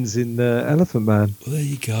lines in Elephant Man. Well, there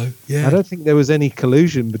you go. Yeah, I don't think there was any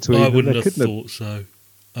collusion between them. I wouldn't have thought so.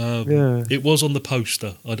 Yeah. It was on the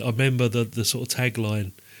poster. I remember the sort of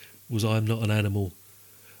tagline was "I'm not an animal,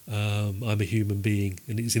 I'm a human being,"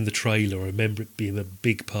 and it's in the trailer. I remember it being a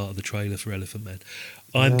big part of the trailer for Elephant Man.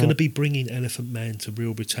 I'm going to be bringing Elephant Man to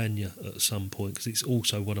Real Britannia at some point because it's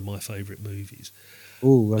also one of my favourite movies.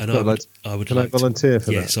 Oh, I would can like I volunteer for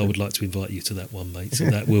that? Yes, I would like to invite you to that one, mate. So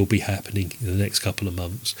that will be happening in the next couple of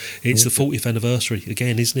months. It's the 40th anniversary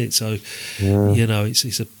again, isn't it? So, you know, it's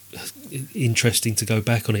interesting to go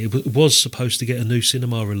back on it. It was supposed to get a new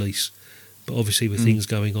cinema release, but obviously with things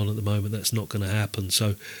going on at the moment, that's not going to happen.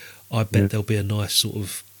 So I bet there'll be a nice sort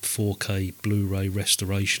of 4K Blu-ray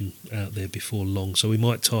restoration out there before long. So we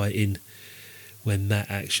might tie it in when that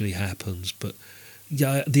actually happens. But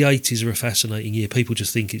yeah, the 80s are a fascinating year. People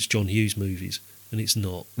just think it's John Hughes movies, and it's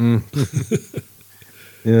not.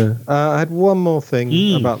 Yeah, I had one more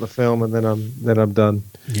thing about the film, and then I'm done.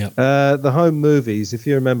 Yeah, the home movies. If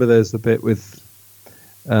you remember, there's the bit with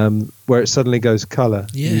where it suddenly goes colour.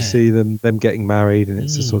 Yeah. You see them getting married, and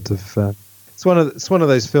it's a sort of it's one of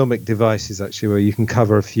those filmic devices actually where you can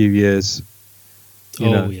cover a few years. You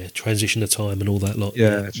know. Yeah, transition of time and all that lot.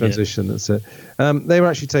 Yeah, transition. That's it. They were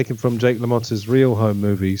actually taken from Jake LaMotta's real home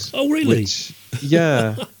movies. Oh, really?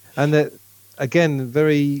 And that again,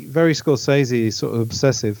 very very Scorsese, sort of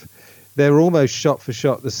obsessive. They're almost shot for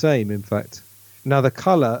shot the same. In fact, now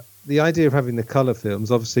the idea of having the colour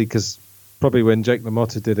films, obviously, because probably when Jake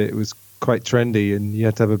LaMotta did it, it was quite trendy, and you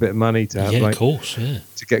had to have a bit of money to have, of course,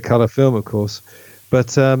 to get colour film, of course.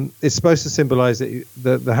 But it's supposed to symbolise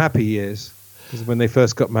the happy years. Because when they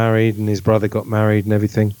first got married and his brother got married and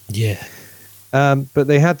everything. Yeah. But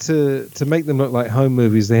they had to make them look like home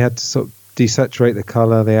movies, they had to sort of desaturate the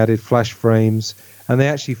colour, they added flash frames, and they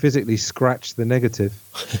actually physically scratched the negative.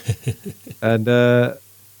 And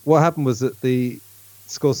what happened was that the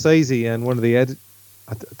Scorsese and one of the I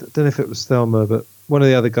don't know if it was Thelma, but one of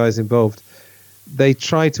the other guys involved, they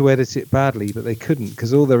tried to edit it badly, but they couldn't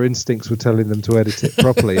because all their instincts were telling them to edit it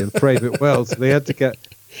properly and frame it well. So they had to get,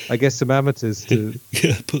 I guess, some amateurs to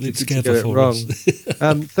put it together to for wrong. us.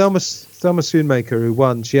 Thelma Schoonmaker, who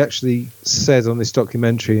won, she actually said on this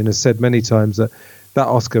documentary and has said many times that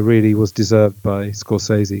Oscar really was deserved by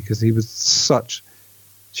Scorsese because he was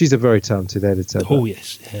she's a very talented editor. Oh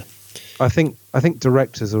yes, yeah. I think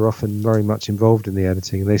directors are often very much involved in the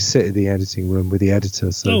editing, and they sit in the editing room with the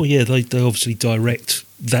editor. So. Oh yeah, they obviously direct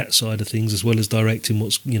that side of things as well as directing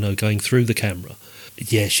what's going through the camera.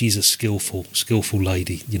 Yeah, she's a skillful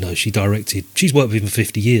lady. She's worked with him for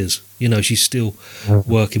 50 years. She's still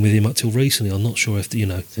working with him up till recently. I'm not sure if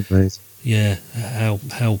It's amazing. Yeah,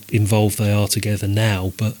 how involved they are together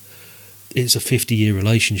now, but it's a 50-year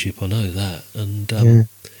relationship. I know that, and.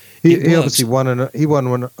 He obviously won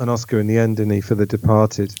an Oscar in the end, didn't he, for The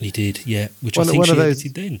Departed? He did, yeah. Which I think she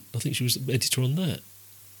edited then. I think she was the editor on that.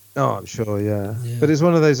 Oh, I'm sure, yeah. But it's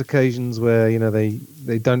one of those occasions where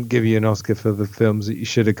they don't give you an Oscar for the films that you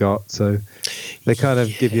should have got, so they kind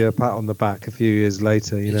of give you a pat on the back a few years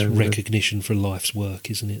later. It's recognition for life's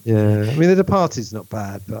work, isn't it? Yeah, I mean The Departed's not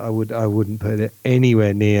bad, but I wouldn't put it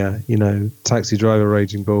anywhere near Taxi Driver,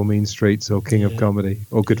 Raging Bull, Mean Streets, or King of Comedy,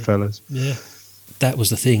 or Goodfellas. Yeah. That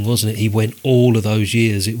was the thing, wasn't it? He went all of those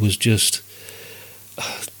years. It was just,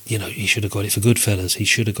 he should have got it for Goodfellas. He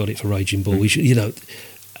should have got it for Raging Bull.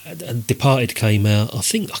 And Departed came out. I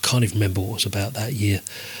can't even remember what it was about that year.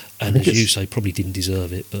 And as you say, probably didn't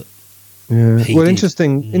deserve it. But yeah. Well,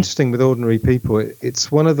 interesting with Ordinary People.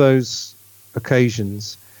 It's one of those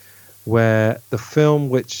occasions where the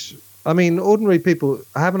film, Ordinary People,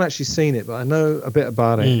 I haven't actually seen it, but I know a bit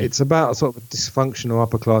about it. It's about a sort of a dysfunctional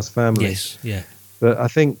upper class family. Yes, yeah. But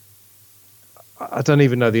I don't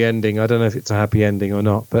even know the ending. I don't know if it's a happy ending or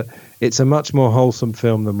not, but it's a much more wholesome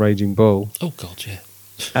film than Raging Bull. Oh, God, yeah.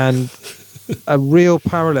 And a real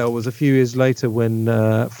parallel was a few years later when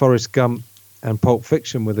Forrest Gump and Pulp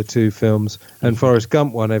Fiction were the two films, and Forrest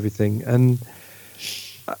Gump won everything. And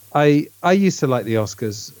I used to like the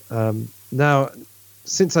Oscars. Now,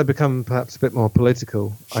 since I've become perhaps a bit more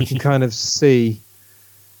political, I can kind of see...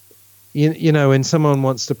 when someone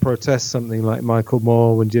wants to protest something like Michael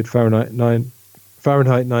Moore when he did Fahrenheit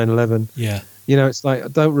 9/11, it's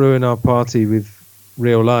like, don't ruin our party with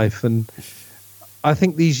real life. And I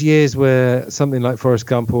think these years where something like Forrest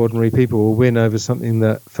Gump or Ordinary People will win over something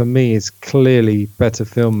that, for me, is clearly better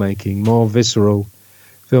filmmaking, more visceral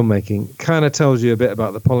filmmaking, kind of tells you a bit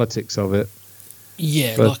about the politics of it.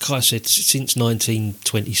 Yeah, like I said, since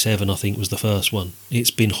 1927, I think was the first one.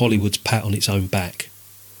 It's been Hollywood's pat on its own back.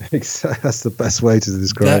 That's the best way to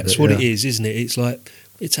describe it. That's what it is, isn't it? It's like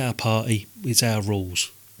It's our party. It's our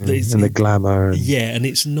rules. And the glamour. And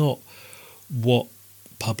it's not what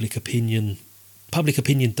public opinion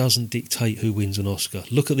doesn't dictate who wins an Oscar.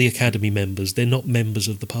 Look at the Academy members. They're not members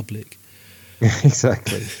of the public.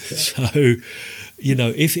 Exactly. So,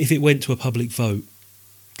 if it went to a public vote,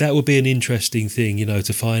 that would be an interesting thing,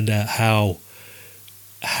 to find out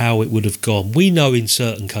how it would have gone. We know in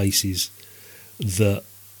certain cases that,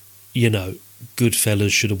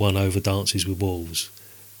 Goodfellas should have won over Dances with Wolves.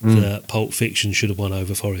 That Pulp Fiction should have won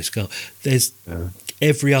over Forrest Gump.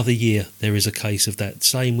 Every other year there is a case of that.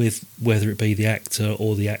 Same with whether it be the actor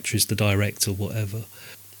or the actress, the director, whatever.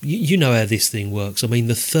 You know how this thing works. I mean,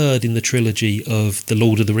 the third in the trilogy of the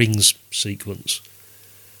Lord of the Rings sequence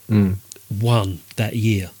won that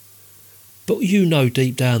year. But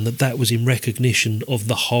deep down that was in recognition of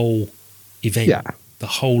the whole event, the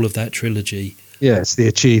whole of that trilogy. Yeah, it's the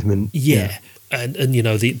achievement. Yeah. And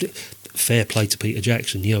the fair play to Peter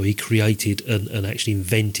Jackson. He created and actually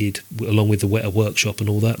invented, along with the Weta Workshop and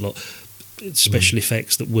all that lot, special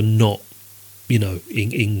effects that were not,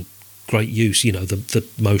 in great use. The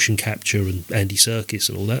motion capture and Andy Serkis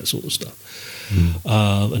and all that sort of stuff.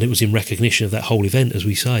 And it was in recognition of that whole event, as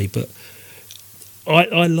we say. But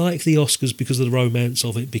I like the Oscars because of the romance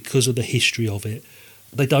of it, because of the history of it.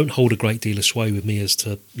 They don't hold a great deal of sway with me as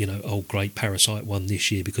to, great, Parasite won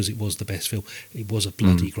this year because it was the best film. It was a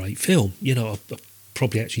bloody great film. I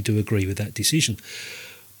probably actually do agree with that decision.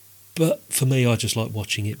 But for me, I just like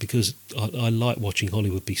watching it because I like watching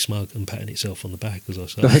Hollywood be smug and patting itself on the back, as I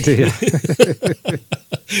say.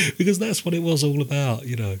 Because that's what it was all about,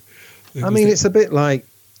 It's a bit like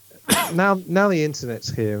now the internet's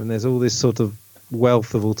here and there's all this sort of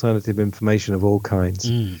wealth of alternative information of all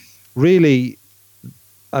kinds. Really,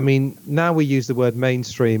 now we use the word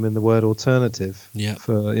mainstream and the word alternative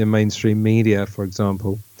for mainstream media, for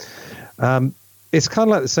example. It's kind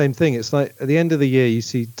of like the same thing. It's like at the end of the year, you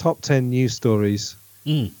see top 10 news stories,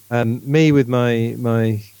 and me with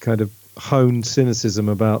my kind of honed cynicism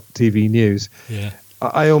about TV news. Yeah.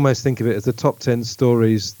 I almost think of it as the top 10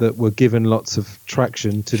 stories that were given lots of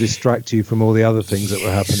traction to distract you from all the other things that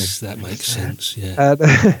were happening. That makes sense,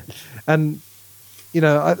 yeah. And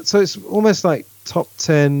so it's almost like top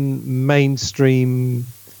 10 mainstream,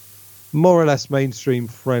 more or less mainstream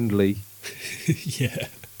friendly. Yeah.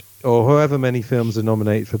 Or however many films are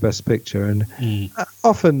nominated for Best Picture. And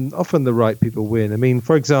often the right people win. I mean,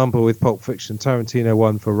 for example, with Pulp Fiction, Tarantino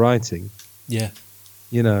won for writing. Yeah.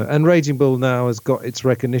 And Raging Bull now has got its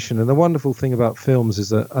recognition. And the wonderful thing about films is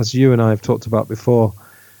that, as you and I have talked about before,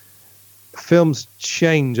 films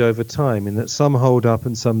change over time in that some hold up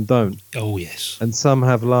and some don't. Oh, yes. And some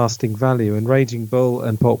have lasting value. And Raging Bull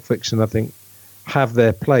and Pulp Fiction, I think, have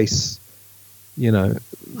their place,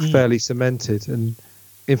 fairly cemented. And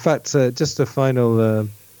in fact, just a final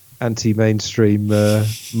anti-mainstream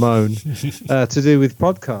moan to do with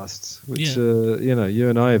podcasts, which you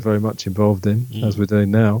and I are very much involved in, as we're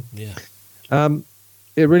doing now. Yeah.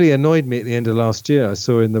 It really annoyed me at the end of last year. I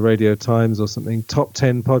saw in the Radio Times or something, top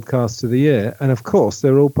 10 podcasts of the year, and of course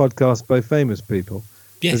they're all podcasts by famous people,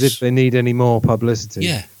 as if they need any more publicity.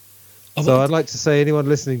 Yeah. So I'd like to say, anyone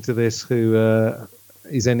listening to this who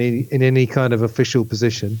is in any kind of official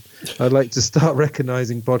position, I'd like to start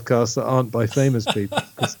recognising podcasts that aren't by famous people.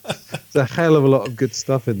 There's a hell of a lot of good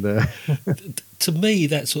stuff in there. To me,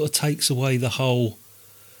 that sort of takes away the whole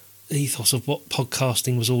ethos of what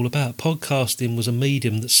podcasting was all about. Podcasting was a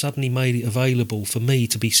medium that suddenly made it available for me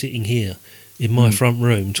to be sitting here in my front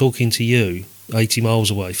room talking to you 80 miles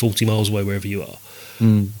away, 40 miles away, wherever you are.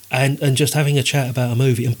 And just having a chat about a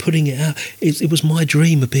movie and putting it out. It was my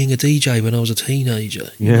dream of being a DJ when I was a teenager.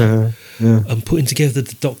 Yeah. And putting together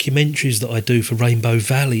the documentaries that I do for Rainbow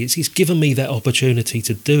Valley. It's given me that opportunity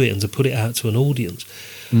to do it and to put it out to an audience.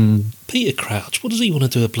 Peter Crouch, what does he want to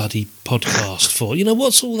do a bloody podcast for?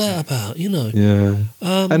 What's all that about? Yeah.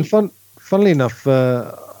 And funnily enough, I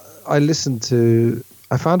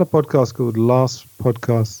found a podcast called Last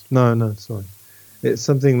Podcast. No, sorry. It's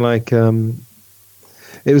something like...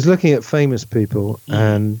 it was looking at famous people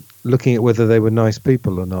and looking at whether they were nice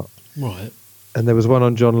people or not. Right. And there was one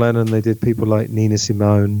on John Lennon. They did people like Nina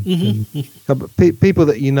Simone. And people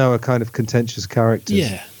that are kind of contentious characters.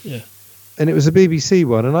 Yeah. And it was a BBC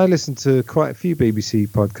one. And I listened to quite a few BBC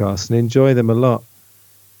podcasts and enjoy them a lot.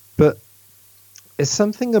 But it's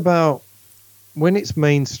something about when it's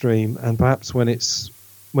mainstream and perhaps when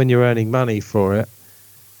you're earning money for it,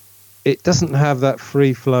 it doesn't have that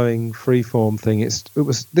free-flowing, free-form thing. It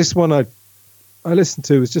was this one I listened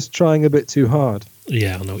to was just trying a bit too hard.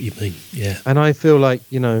 Yeah, I know what you mean. Yeah. And I feel like,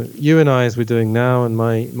 you and I, as we're doing now, and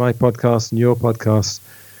my podcast and your podcast,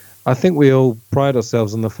 I think we all pride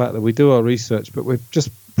ourselves on the fact that we do our research, but we're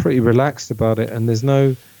just pretty relaxed about it, and there's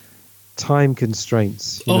no time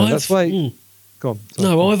constraints. You know, that's why. Go on. Sorry.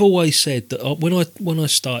 No, I've always said that when I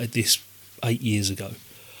started this 8 years ago,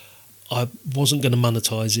 I wasn't going to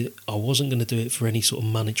monetize it. I wasn't going to do it for any sort of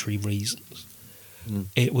monetary reasons.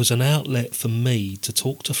 It was an outlet for me to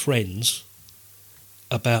talk to friends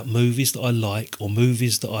about movies that I like, or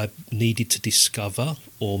movies that I needed to discover,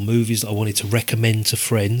 or movies that I wanted to recommend to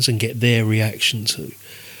friends and get their reaction to.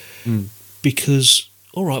 Because,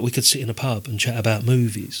 all right, we could sit in a pub and chat about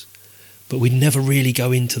movies, but we'd never really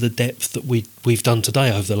go into the depth that we've done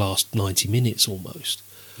today over the last 90 minutes almost.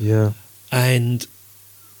 Yeah. And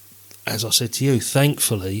as I said to you,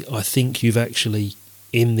 thankfully, I think you've actually,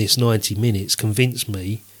 in this 90 minutes, convinced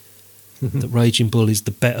me that Raging Bull is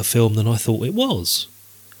the better film than I thought it was.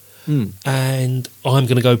 And I'm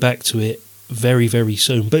going to go back to it very, very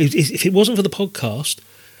soon. But if it wasn't for the podcast,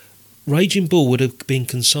 Raging Bull would have been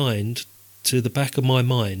consigned to the back of my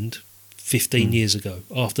mind 15 years ago,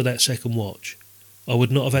 after that second watch. I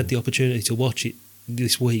would not have had the opportunity to watch it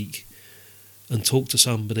this week and talk to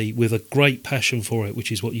somebody with a great passion for it,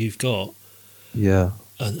 which is what you've got. Yeah.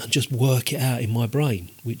 And just work it out in my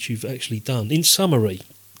brain, which you've actually done. In summary,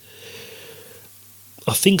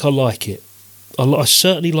 I think I like it. I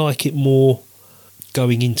certainly like it more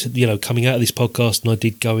going into, coming out of this podcast than I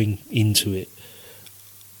did going into it.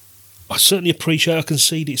 I certainly appreciate, I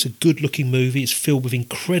concede it's a good-looking movie. It's filled with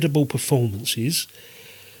incredible performances.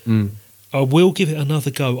 I will give it another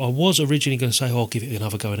go. I was originally going to say, I'll give it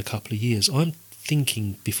another go in a couple of years. I'm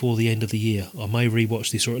thinking before the end of the year I may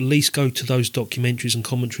rewatch this, or at least go to those documentaries and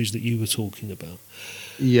commentaries that you were talking about.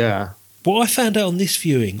 Yeah. What I found out on this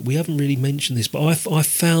viewing, we haven't really mentioned this, but I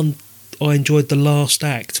found I enjoyed the last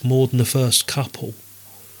act more than the first couple.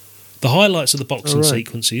 The highlights of the boxing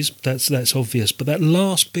sequences, that's obvious, but that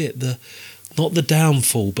last bit, not the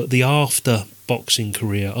downfall, but the after boxing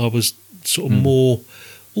career, I was sort of more,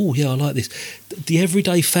 oh yeah, I like this. The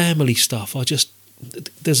everyday family stuff,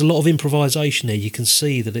 there's a lot of improvisation there. You can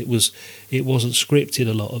see that it wasn't scripted,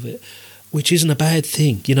 a lot of it, which isn't a bad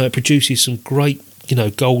thing. It produces some great,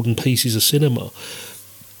 golden pieces of cinema.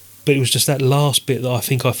 But it was just that last bit that I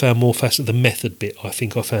think I found more fascinating. The method bit, I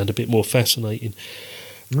think I found a bit more fascinating.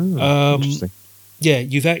 Interesting. Yeah,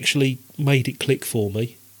 you've actually made it click for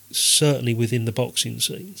me, certainly within the boxing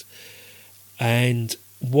scenes. And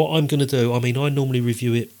what I'm going to do, I normally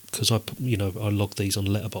review it because I log these on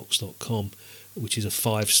letterboxd.com, which is a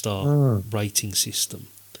 5-star rating system.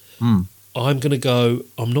 I'm not going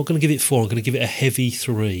to give it 4, I'm going to give it a heavy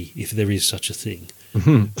 3, if there is such a thing.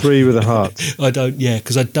 3 with a heart.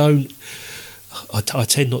 Because I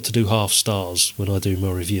tend not to do half stars when I do my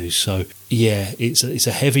reviews. So yeah, it's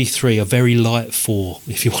a heavy 3, a very light 4,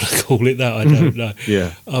 if you want to call it that. I don't know.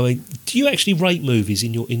 Yeah. Do you actually rate movies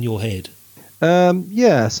in your head?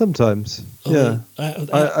 Yeah, sometimes. I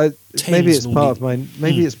maybe it's part of my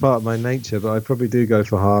it's part of my nature, but I probably do go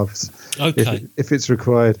for halves. Okay. If it's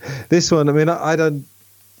required. This one, I don't.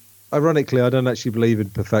 Ironically, I don't actually believe in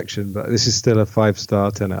perfection, but this is still a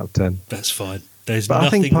 5-star, 10 out of 10. That's fine. There's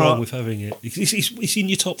nothing wrong with having it. It's in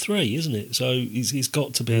your top 3, isn't it? So it's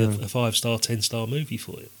got to be a 5-star, 10-star movie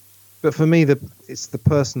for you. But for me, it's the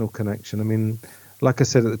personal connection. Like I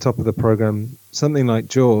said at the top of the program, something like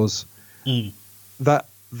Jaws, that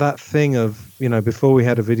thing of, before we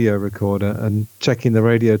had a video recorder and checking the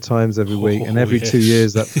Radio Times every week, and every 2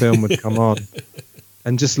 years that film would come on,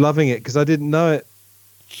 and just loving it because I didn't know it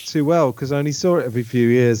too well because I only saw it every few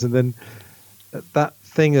years, and then that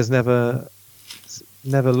thing has never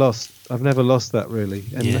lost. I've never lost that really.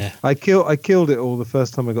 And I killed it all the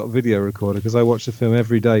first time I got a video recorder because I watched the film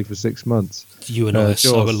every day for 6 months. You and I are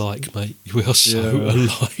so alike, mate. We are so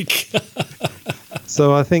alike.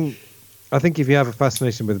 So I think if you have a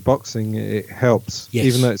fascination with boxing, it helps. Yes.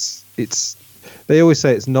 Even though it's they always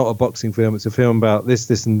say it's not a boxing film, it's a film about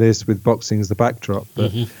this, and this with boxing as the backdrop.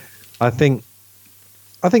 But I think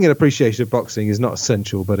an appreciation of boxing is not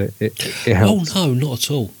essential, but it helps. Oh no, not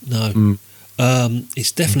at all. No.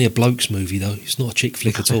 It's definitely a bloke's movie though. It's not a chick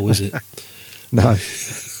flick at all, is it? No.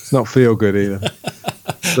 It's not feel good either.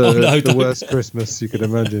 The worst Christmas you could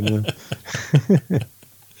imagine, yeah.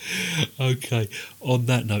 Okay, on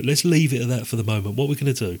that note, let's leave it at that for the moment. What we're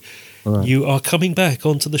going to do, right. You are coming back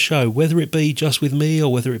onto the show, whether it be just with me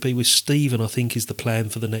or whether it be with Stephen, I think is the plan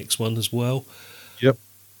for the next one as well. Yep.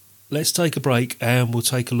 Let's take a break and we'll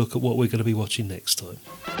take a look at what we're going to be watching next time.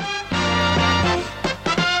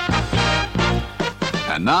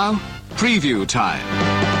 And now, preview time.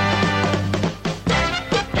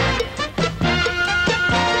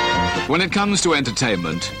 When it comes to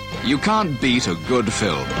entertainment, You can't beat a good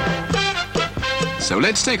film. So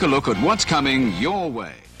let's take a look at what's coming your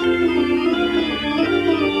way.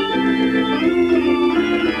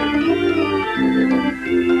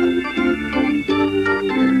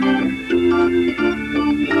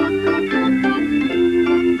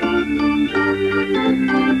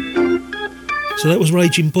 So that was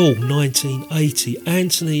Raging Bull, 1980.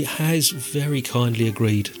 Anthony has very kindly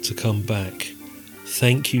agreed to come back.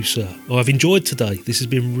 Thank you, sir. I've enjoyed today. This has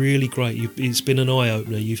been really great. It's been an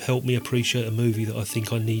eye-opener. You've helped me appreciate a movie that I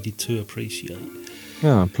think I needed to appreciate.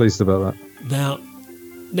 Yeah, I'm pleased about that. Now,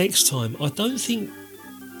 next time, I don't think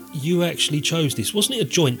you actually chose this. Wasn't it a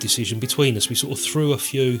joint decision between us? We sort of threw a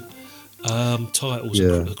few titles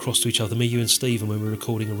across to each other, me, you and Stephen, when we were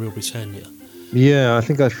recording A Real Britannia. Yeah, I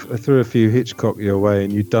think I threw a few Hitchcock your way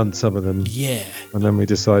and you'd done some of them. Yeah. And then we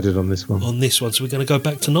decided on this one. So we're going to go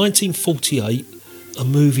back to 1948, a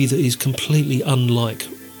movie that is completely unlike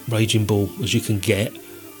Raging Bull as you can get.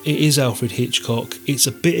 It is Alfred Hitchcock. It's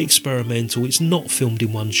a bit experimental. It's not filmed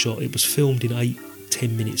in one shot. It was filmed in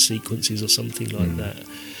 8-10 minute sequences or something like that.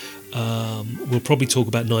 We'll probably talk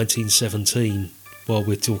about 1917 while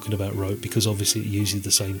we're talking about Rope, because obviously it uses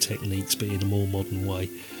the same techniques but in a more modern way.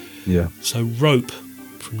 Yeah. So Rope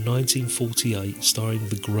from 1948, starring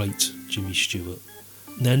the great Jimmy Stewart.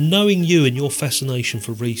 Now, knowing you and your fascination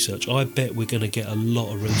for research, I bet we're going to get a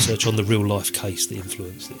lot of research on the real life case that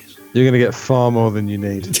influenced this. You're going to get far more than you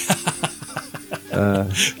need.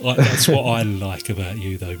 That's what I like about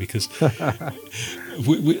you, though, because a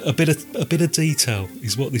bit of detail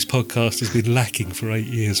is what this podcast has been lacking for 8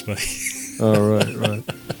 years, mate. Oh, right.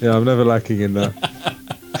 Yeah, I'm never lacking in that.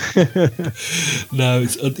 No,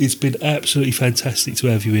 it's been absolutely fantastic to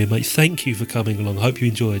have you here, mate. Thank you for coming along. I hope you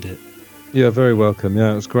enjoyed it. Yeah, very welcome.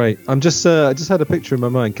 Yeah, it was great. I just had a picture in my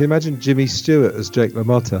mind. Can you imagine Jimmy Stewart as Jake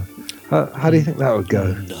LaMotta? How do you think that would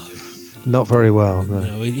go? No. Not very well, no.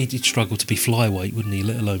 No, he'd struggle to be flyweight, wouldn't he,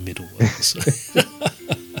 let alone middleweight. So.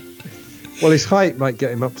 Well, his height might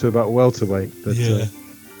get him up to about welterweight. But, yeah.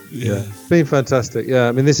 It's been fantastic. Yeah,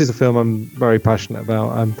 I mean, this is a film I'm very passionate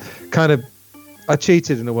about. I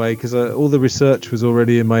cheated in a way because all the research was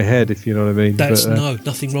already in my head, if you know what I mean. No,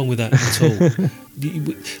 nothing wrong with that at all.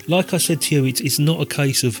 Like I said to you, it's not a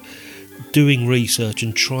case of doing research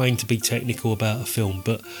and trying to be technical about a film,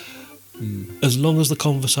 but as long as the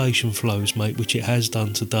conversation flows, mate, which it has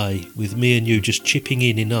done today, with me and you just chipping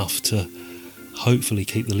in enough to hopefully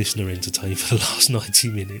keep the listener entertained for the last 90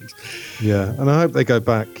 minutes. Yeah, and I hope they go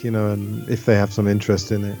back, and if they have some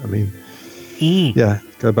interest in it, I mean,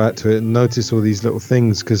 go back to it and notice all these little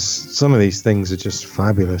things, because some of these things are just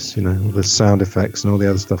fabulous, all the sound effects and all the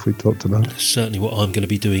other stuff we talked about. That's certainly what I'm going to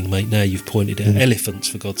be doing, mate. Now you've pointed out elephants,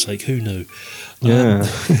 for God's sake, who knew? Yeah.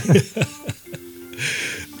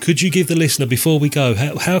 Could you give the listener, before we go,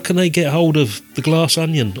 how can they get hold of The Glass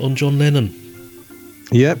Onion on John Lennon?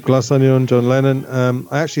 Yep, Glass Onion on John Lennon.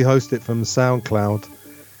 I actually host it from SoundCloud,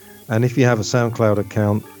 and if you have a SoundCloud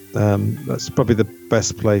account, that's probably the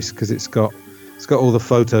best place, because it's got all the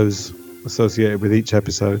photos associated with each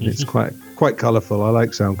episode. It's quite colourful. I like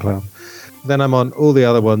SoundCloud. Then I'm on all the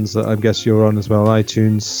other ones that I guess you're on as well: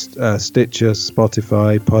 iTunes, Stitcher,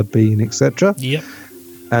 Spotify, Podbean, etc. Yep.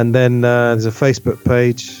 And then there's a Facebook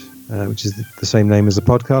page, which is the same name as the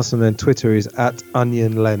podcast, and then Twitter is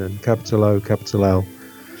 @OnionLennon, capital O, capital L.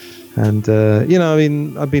 And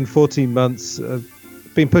I've been 14 months.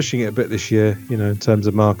 Been pushing it a bit this year, in terms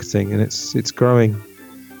of marketing, and it's growing.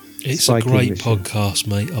 It's a great podcast,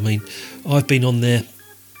 mate. I mean, I've been on there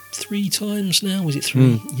 3 times now. Was it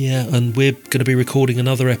 3? Yeah, and we're going to be recording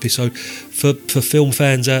another episode for film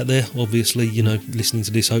fans out there. Obviously, listening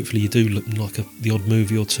to this, hopefully you do look like the odd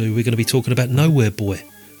movie or two. We're going to be talking about Nowhere Boy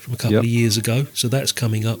from a couple of years ago, so that's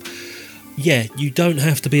coming up. Yeah, you don't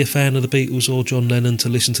have to be a fan of the Beatles or John Lennon to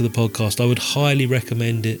listen to the podcast. I would highly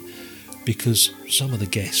recommend it, because some of the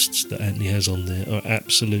guests that Anthony has on there are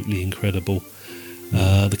absolutely incredible.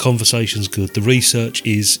 The conversation's good. The research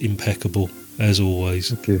is impeccable, as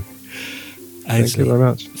always. Thank you. Anthony, thank you very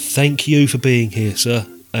much. Thank you for being here, sir.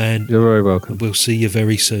 And you're very welcome. We'll see you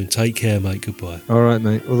very soon. Take care, mate. Goodbye. All right,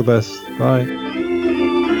 mate. All the best. Bye.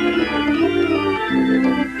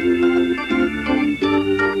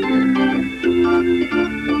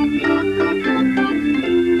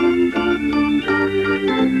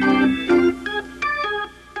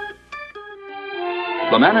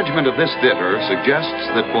 The management of this theater suggests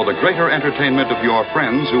that for the greater entertainment of your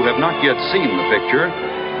friends who have not yet seen the picture,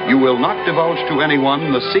 you will not divulge to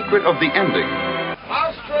anyone the secret of the ending.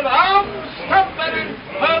 Nostradamus, that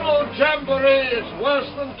infernal jamboree is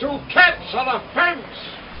worse than 2 cats on a fence.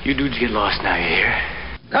 You dudes get lost now, you hear?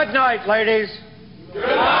 Good night, ladies. Good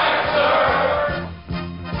night.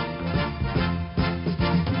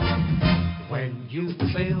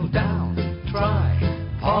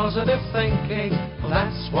 positive thinking,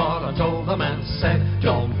 that's what I told them and said.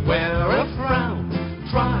 Don't wear a frown,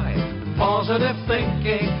 try positive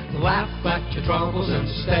thinking, laugh at your troubles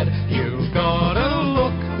instead. You've got to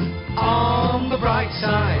look on the bright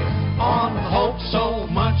side, on hope so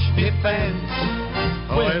much depends.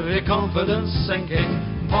 With your confidence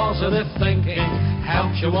sinking, positive thinking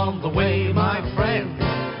helps you on the way, my friend.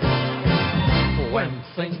 When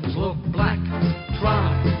things look black,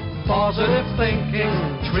 try positive thinking,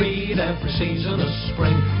 treat every season as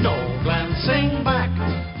spring. No glancing back,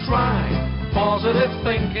 try positive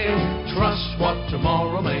thinking, trust what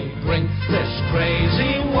tomorrow may bring. This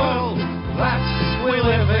crazy world that we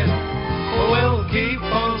live in will keep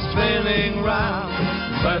on spinning round,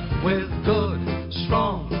 but with good,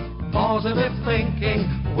 strong, positive thinking,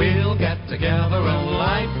 we'll get together and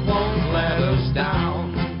life won't let us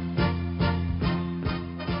down.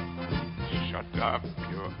 Shut up,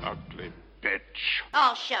 you ugly bitch.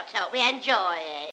 Oh, shut up. We enjoy it.